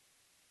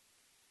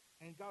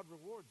 And God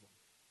rewards them.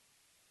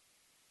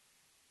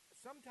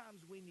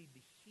 Sometimes we need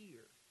to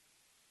hear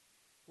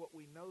what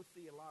we know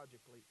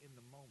theologically in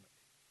the moment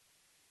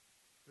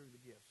through the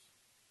gifts.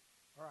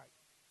 All right,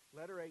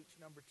 letter H,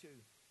 number 2.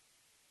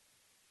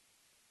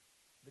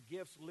 The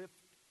gifts lift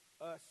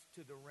us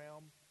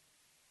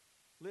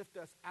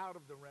out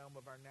of the realm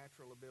of our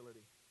natural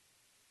ability.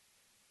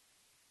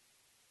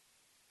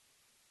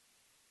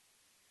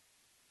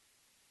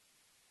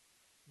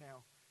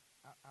 Now,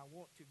 I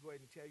want to go ahead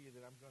and tell you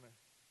that I'm going to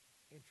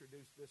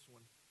introduce this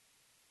one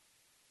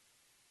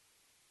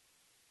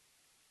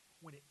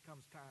when it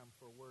comes time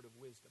for a word of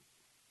wisdom.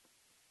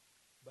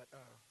 But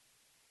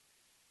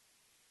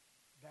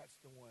that's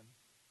the one.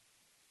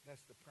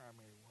 That's the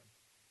primary one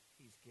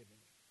He's given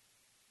me.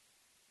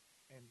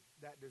 And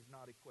that does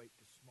not equate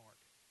to smart.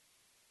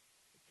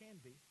 It can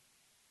be.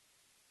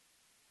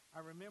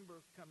 I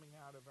remember coming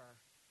out of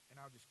and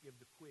I'll just give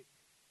the quick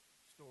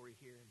story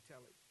here and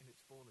tell it in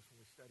its fullness when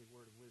we study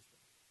Word of Wisdom.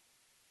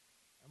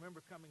 I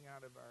remember coming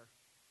out of our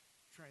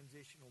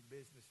transitional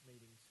business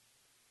meetings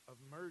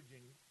of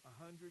merging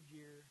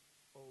 100-year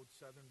old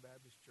Southern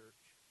Baptist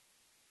church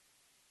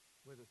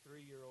with a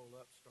 3-year-old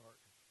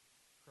upstart,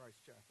 Christ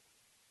Chapel.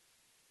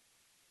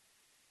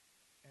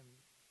 And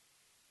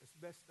it's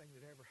the best thing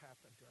that ever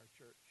happened to our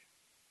church,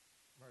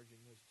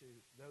 merging those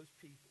two. Those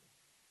people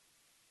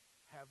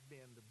have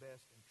been the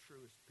best and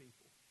truest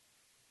people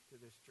to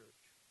this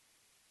church.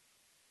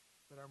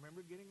 But I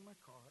remember getting in my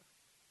car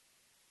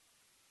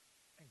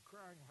and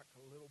crying like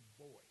a little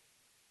boy.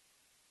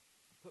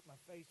 I put my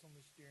face on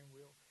the steering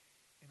wheel,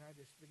 and I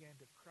just began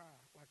to cry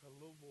like a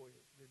little boy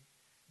that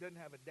doesn't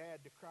have a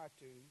dad to cry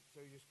to,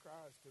 so he just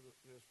cries to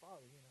his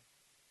father, you know.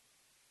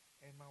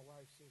 And my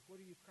wife said, "What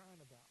are you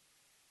crying about?"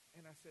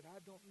 And I said, "I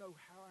don't know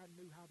how I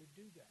knew how to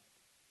do that."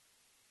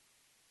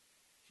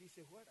 She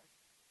said, "What?" I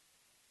said,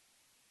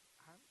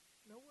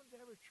 no one's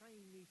ever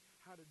trained me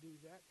how to do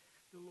that.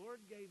 The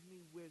Lord gave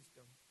me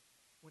wisdom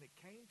when it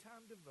came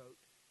time to vote.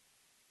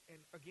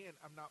 And again,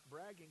 I'm not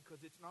bragging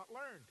because it's not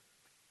learned.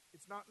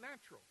 It's not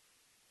natural.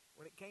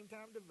 When it came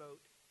time to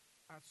vote,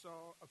 I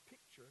saw a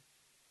picture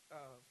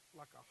of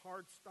like a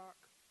hardstock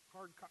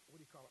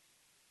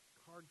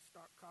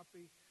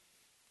copy,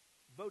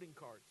 voting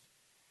cards.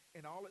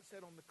 And all it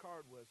said on the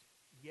card was,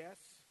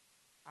 yes,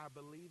 I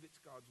believe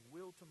it's God's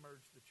will to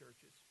merge the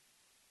churches,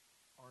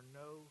 or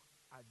no,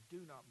 I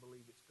do not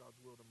believe it's God's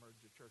will to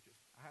merge the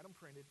churches. I had them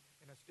printed,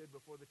 and I stood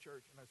before the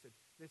church, and I said,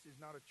 this is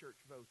not a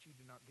church vote. You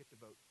do not get to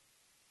vote.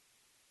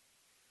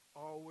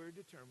 All we're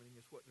determining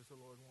is what does the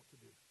Lord want to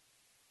do.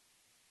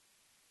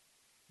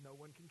 No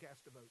one can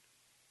cast a vote.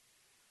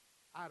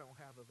 I don't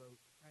have a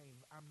vote.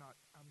 I'm not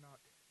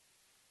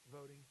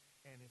voting.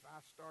 And if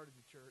I started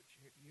the church,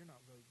 you're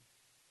not voting.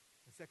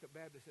 The Second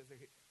Baptist says,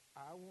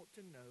 I want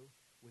to know,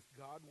 with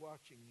God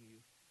watching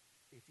you,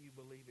 if you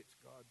believe it's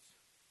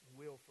God's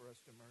will for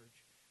us to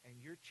merge. And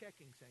you're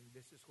checking saying,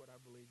 this is what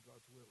I believe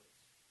God's will is.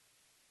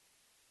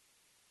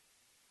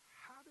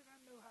 How did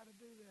I know how to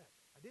do that?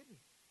 I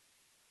didn't.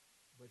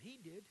 But he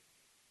did.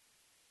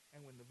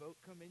 And when the vote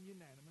come in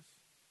unanimous,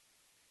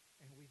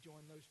 and we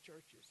joined those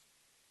churches,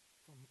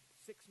 from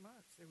 6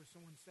 months, there was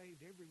someone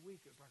saved every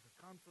week. It was like a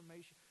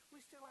confirmation.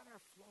 We still had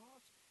our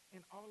flaws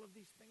and all of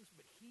these things,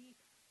 but he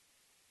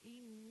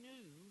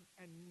knew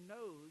and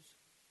knows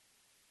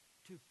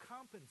to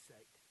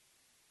compensate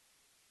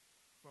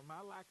for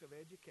my lack of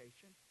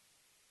education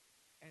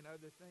and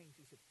other things.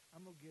 He said,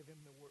 I'm going to give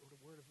him the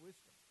word of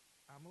wisdom.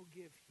 I'm going to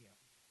give him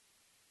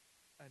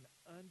an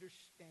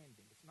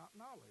understanding. It's not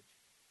knowledge.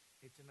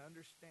 It's an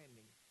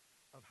understanding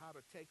of how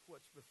to take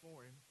what's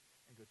before him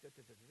and go, put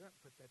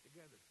that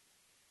together.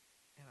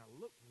 And I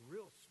look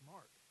real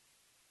smart.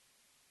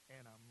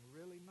 And I'm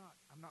really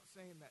not. I'm not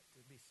saying that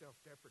to be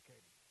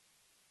self-deprecating.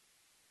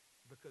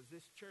 Because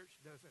this church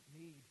doesn't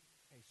need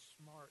a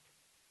smart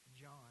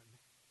John.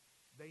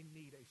 They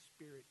need a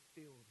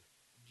spirit-filled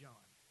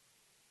John.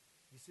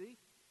 You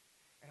see?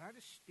 And I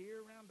just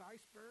steer around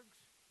icebergs.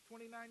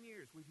 29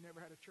 years, we've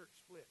never had a church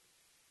split.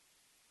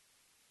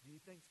 Do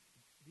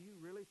you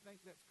really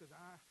think that's because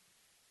I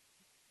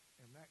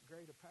am that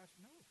great a pastor?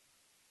 No.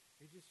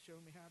 He just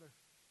showed me how to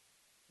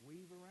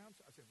weave around.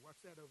 So I said, watch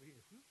that over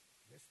here.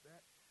 Missed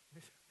that.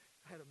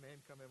 I had a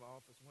man come in my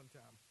office one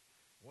time,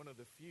 one of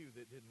the few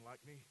that didn't like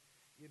me,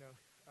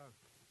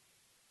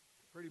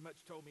 pretty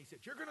much told me, he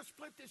said, you're going to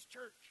split this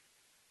church.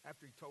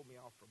 After he told me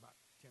off for about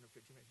 10 or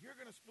 15 minutes, you're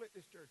going to split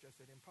this church. I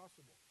said,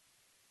 impossible.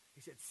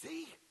 He said,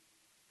 see,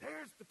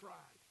 there's the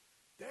pride.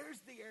 There's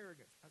the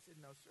arrogance. I said,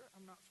 no, sir,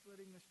 I'm not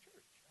splitting this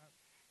church.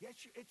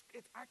 Yes,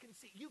 I can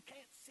see. You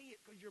can't see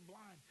it because you're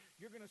blind.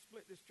 You're going to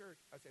split this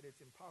church. I said, it's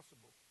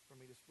impossible for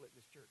me to split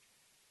this church.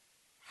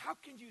 How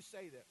can you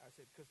say that? I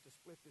said, because to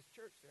split this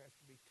church, there has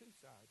to be two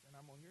sides, and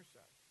I'm on your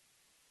side.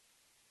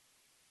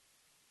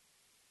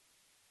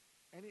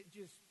 And it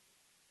just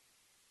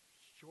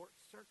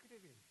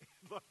short-circuited him.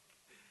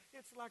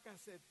 It's like I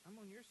said, I'm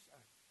on your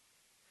side.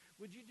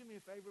 Would you do me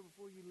a favor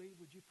before you leave?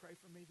 Would you pray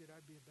for me that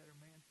I'd be a better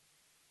man?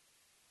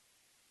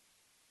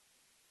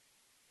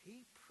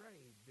 He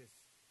prayed this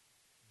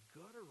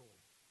guttural.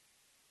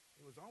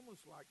 It was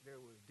almost like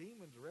there was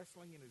demons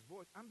wrestling in his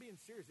voice. I'm being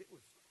serious. It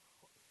was,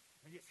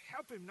 and just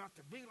help him not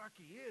to be like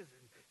he is,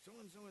 and so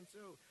and so and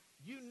so.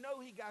 You know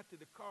he got to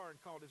the car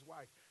and called his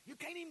wife. You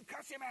can't even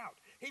cuss him out.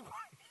 He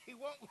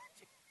won't let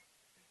you.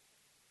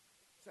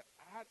 So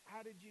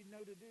how did you know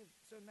to do it?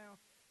 So now,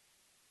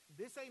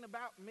 this ain't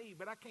about me,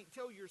 but I can't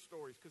tell your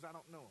stories because I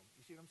don't know them.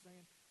 You see what I'm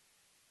saying?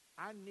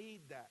 I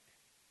need that.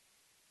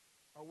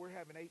 Or we're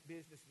having 8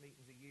 business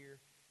meetings a year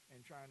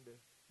and trying to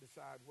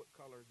decide what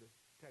color the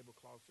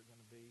tablecloths are going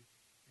to be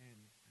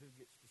and who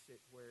gets to sit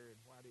where and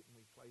why didn't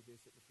we play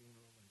this at the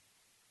funeral. And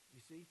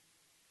you see,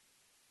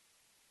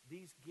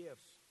 these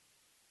gifts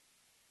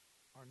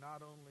are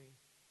not only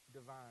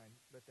divine,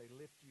 but they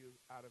lift you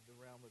out of the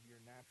realm of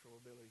your natural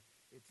ability.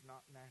 It's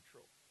not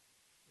natural.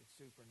 It's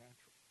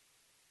supernatural.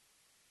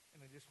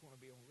 And I just want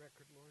to be on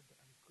record, Lord, that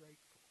I'm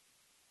grateful.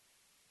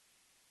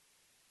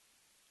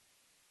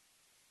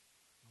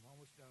 I'm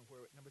almost done.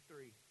 Number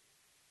 3,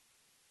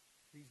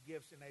 these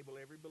gifts enable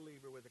every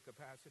believer with a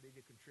capacity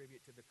to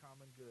contribute to the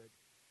common good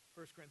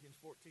 1 Corinthians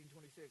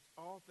 14:26.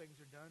 All things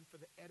are done for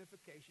the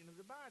edification of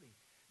the body,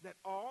 that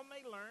all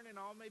may learn and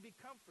all may be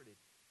comforted.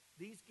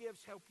 These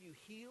gifts help you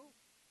heal,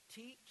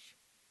 teach,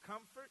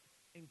 comfort,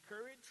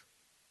 encourage.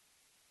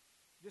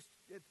 You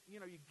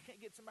can't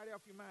get somebody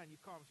off your mind. You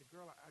call them and say,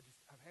 girl,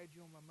 I've had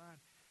you on my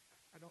mind.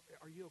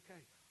 Are you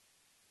okay?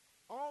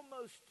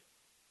 Almost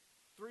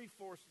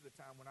 3/4 of the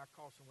time when I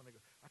call someone, they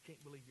go, I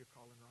can't believe you're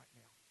calling right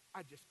now.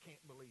 I just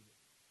can't believe it.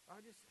 I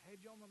just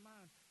had you on my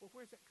mind. Well,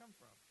 where's that come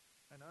from?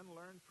 An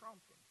unlearned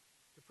prompting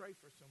to pray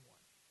for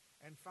someone.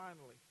 And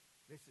finally,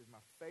 this is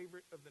my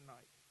favorite of the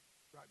night,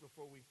 right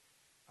before we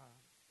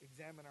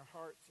examine our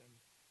hearts and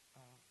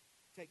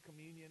take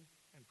communion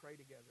and pray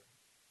together.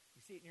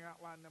 You see it in your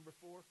outline, number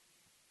 4,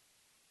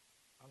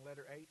 on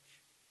letter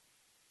H.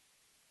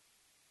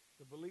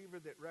 The believer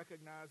that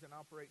recognizes and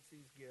operates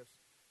these gifts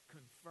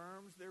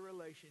confirms their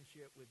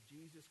relationship with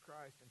Jesus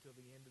Christ until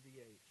the end of the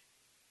age.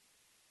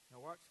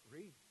 Now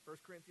read 1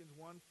 Corinthians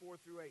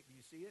 1:4-8. Do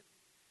you see it?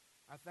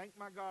 I thank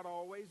my God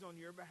always on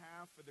your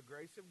behalf for the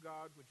grace of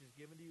God which is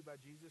given to you by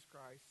Jesus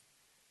Christ,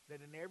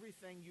 that in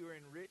everything you are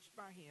enriched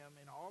by him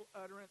in all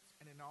utterance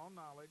and in all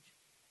knowledge,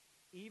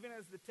 even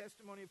as the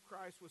testimony of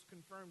Christ was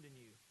confirmed in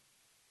you.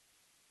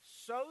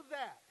 So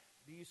that,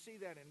 do you see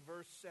that in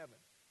verse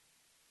 7?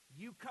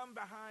 You come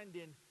behind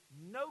in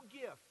no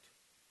gift,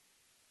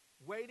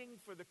 waiting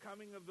for the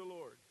coming of the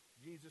Lord,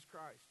 Jesus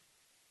Christ,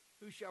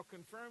 who shall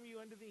confirm you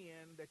unto the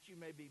end, that you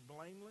may be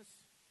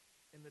blameless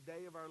in the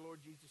day of our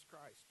Lord Jesus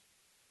Christ.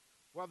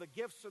 While the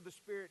gifts of the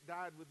Spirit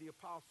died with the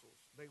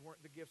apostles, they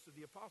weren't the gifts of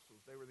the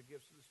apostles, they were the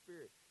gifts of the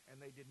Spirit, and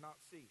they did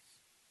not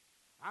cease.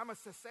 I'm a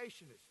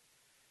cessationist.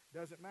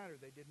 Doesn't matter,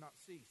 they did not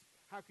cease.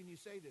 How can you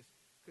say this?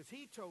 Because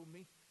he told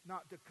me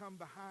not to come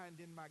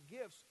behind in my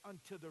gifts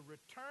until the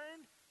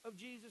return of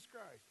Jesus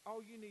Christ.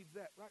 All you need is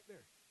that right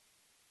there.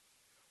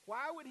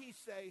 Why would he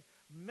say,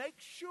 make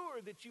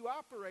sure that you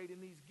operate in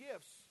these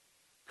gifts,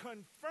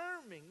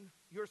 confirming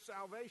your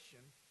salvation,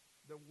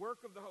 the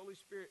work of the Holy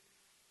Spirit,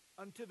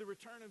 until the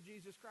return of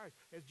Jesus Christ?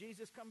 Has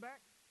Jesus come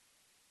back?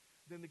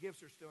 Then the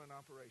gifts are still in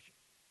operation.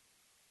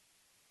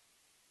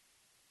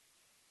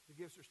 The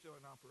gifts are still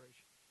in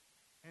operation.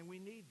 And we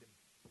need them.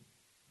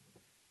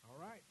 All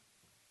right.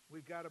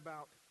 We've got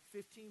about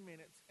 15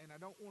 minutes, and I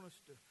don't want us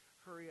to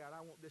hurry out.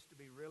 I want this to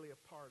be really a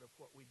part of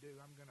what we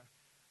do. I'm going to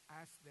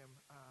ask them,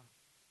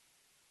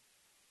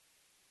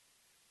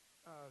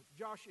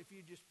 Josh, if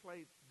you just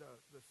play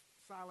the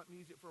silent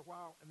music for a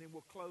while, and then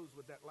we'll close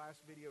with that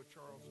last video,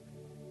 Charles.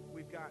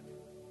 We've got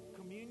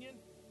communion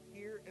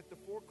here at the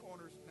 4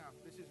 corners. Now,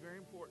 this is very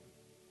important.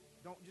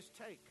 Don't just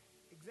take.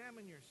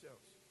 Examine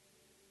yourselves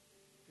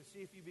to see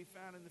if you be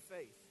found in the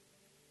faith.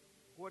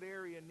 What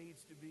area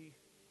needs to be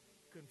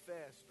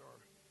confessed, or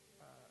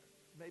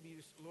maybe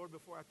you just, Lord,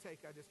 before I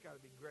take, I just got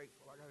to be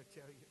grateful. I got to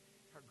tell you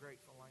how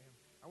grateful I am.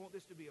 I want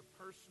this to be a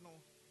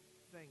personal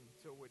thing.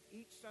 So with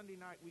each Sunday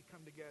night we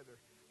come together,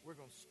 we're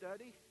going to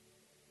study,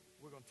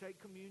 we're going to take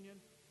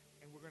communion,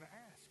 and we're going to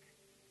ask.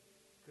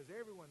 Because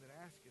everyone that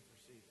asketh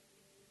receiveth.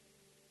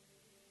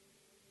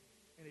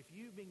 And if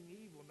you, being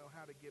evil, know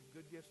how to give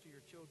good gifts to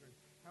your children,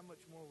 how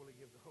much more will he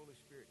give the Holy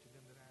Spirit to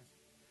them that ask?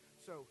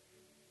 So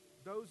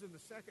those in the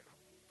second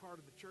part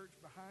of the church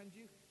behind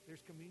you,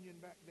 there's communion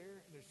back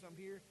there, and there's some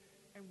here.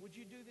 And would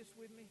you do this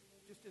with me,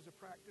 just as a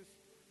practice?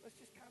 Let's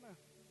just kind of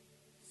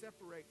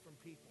separate from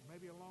people,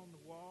 maybe along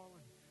the wall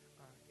and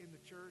in the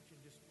church, and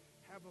just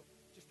have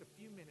just a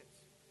few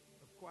minutes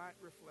of quiet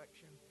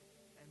reflection,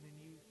 and then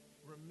you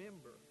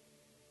remember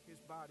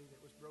his body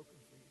that was broken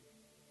for you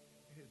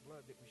and his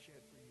blood that was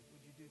shed for you.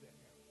 Would you do that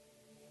now?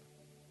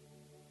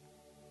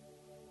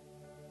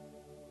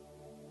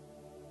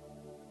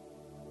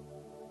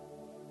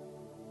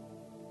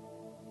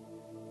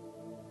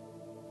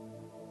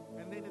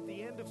 And then at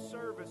the end of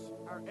service,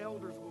 our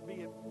elders will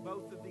be at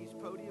both of these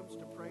podiums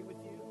to pray with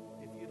you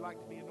if you'd like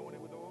to be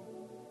anointed with oil.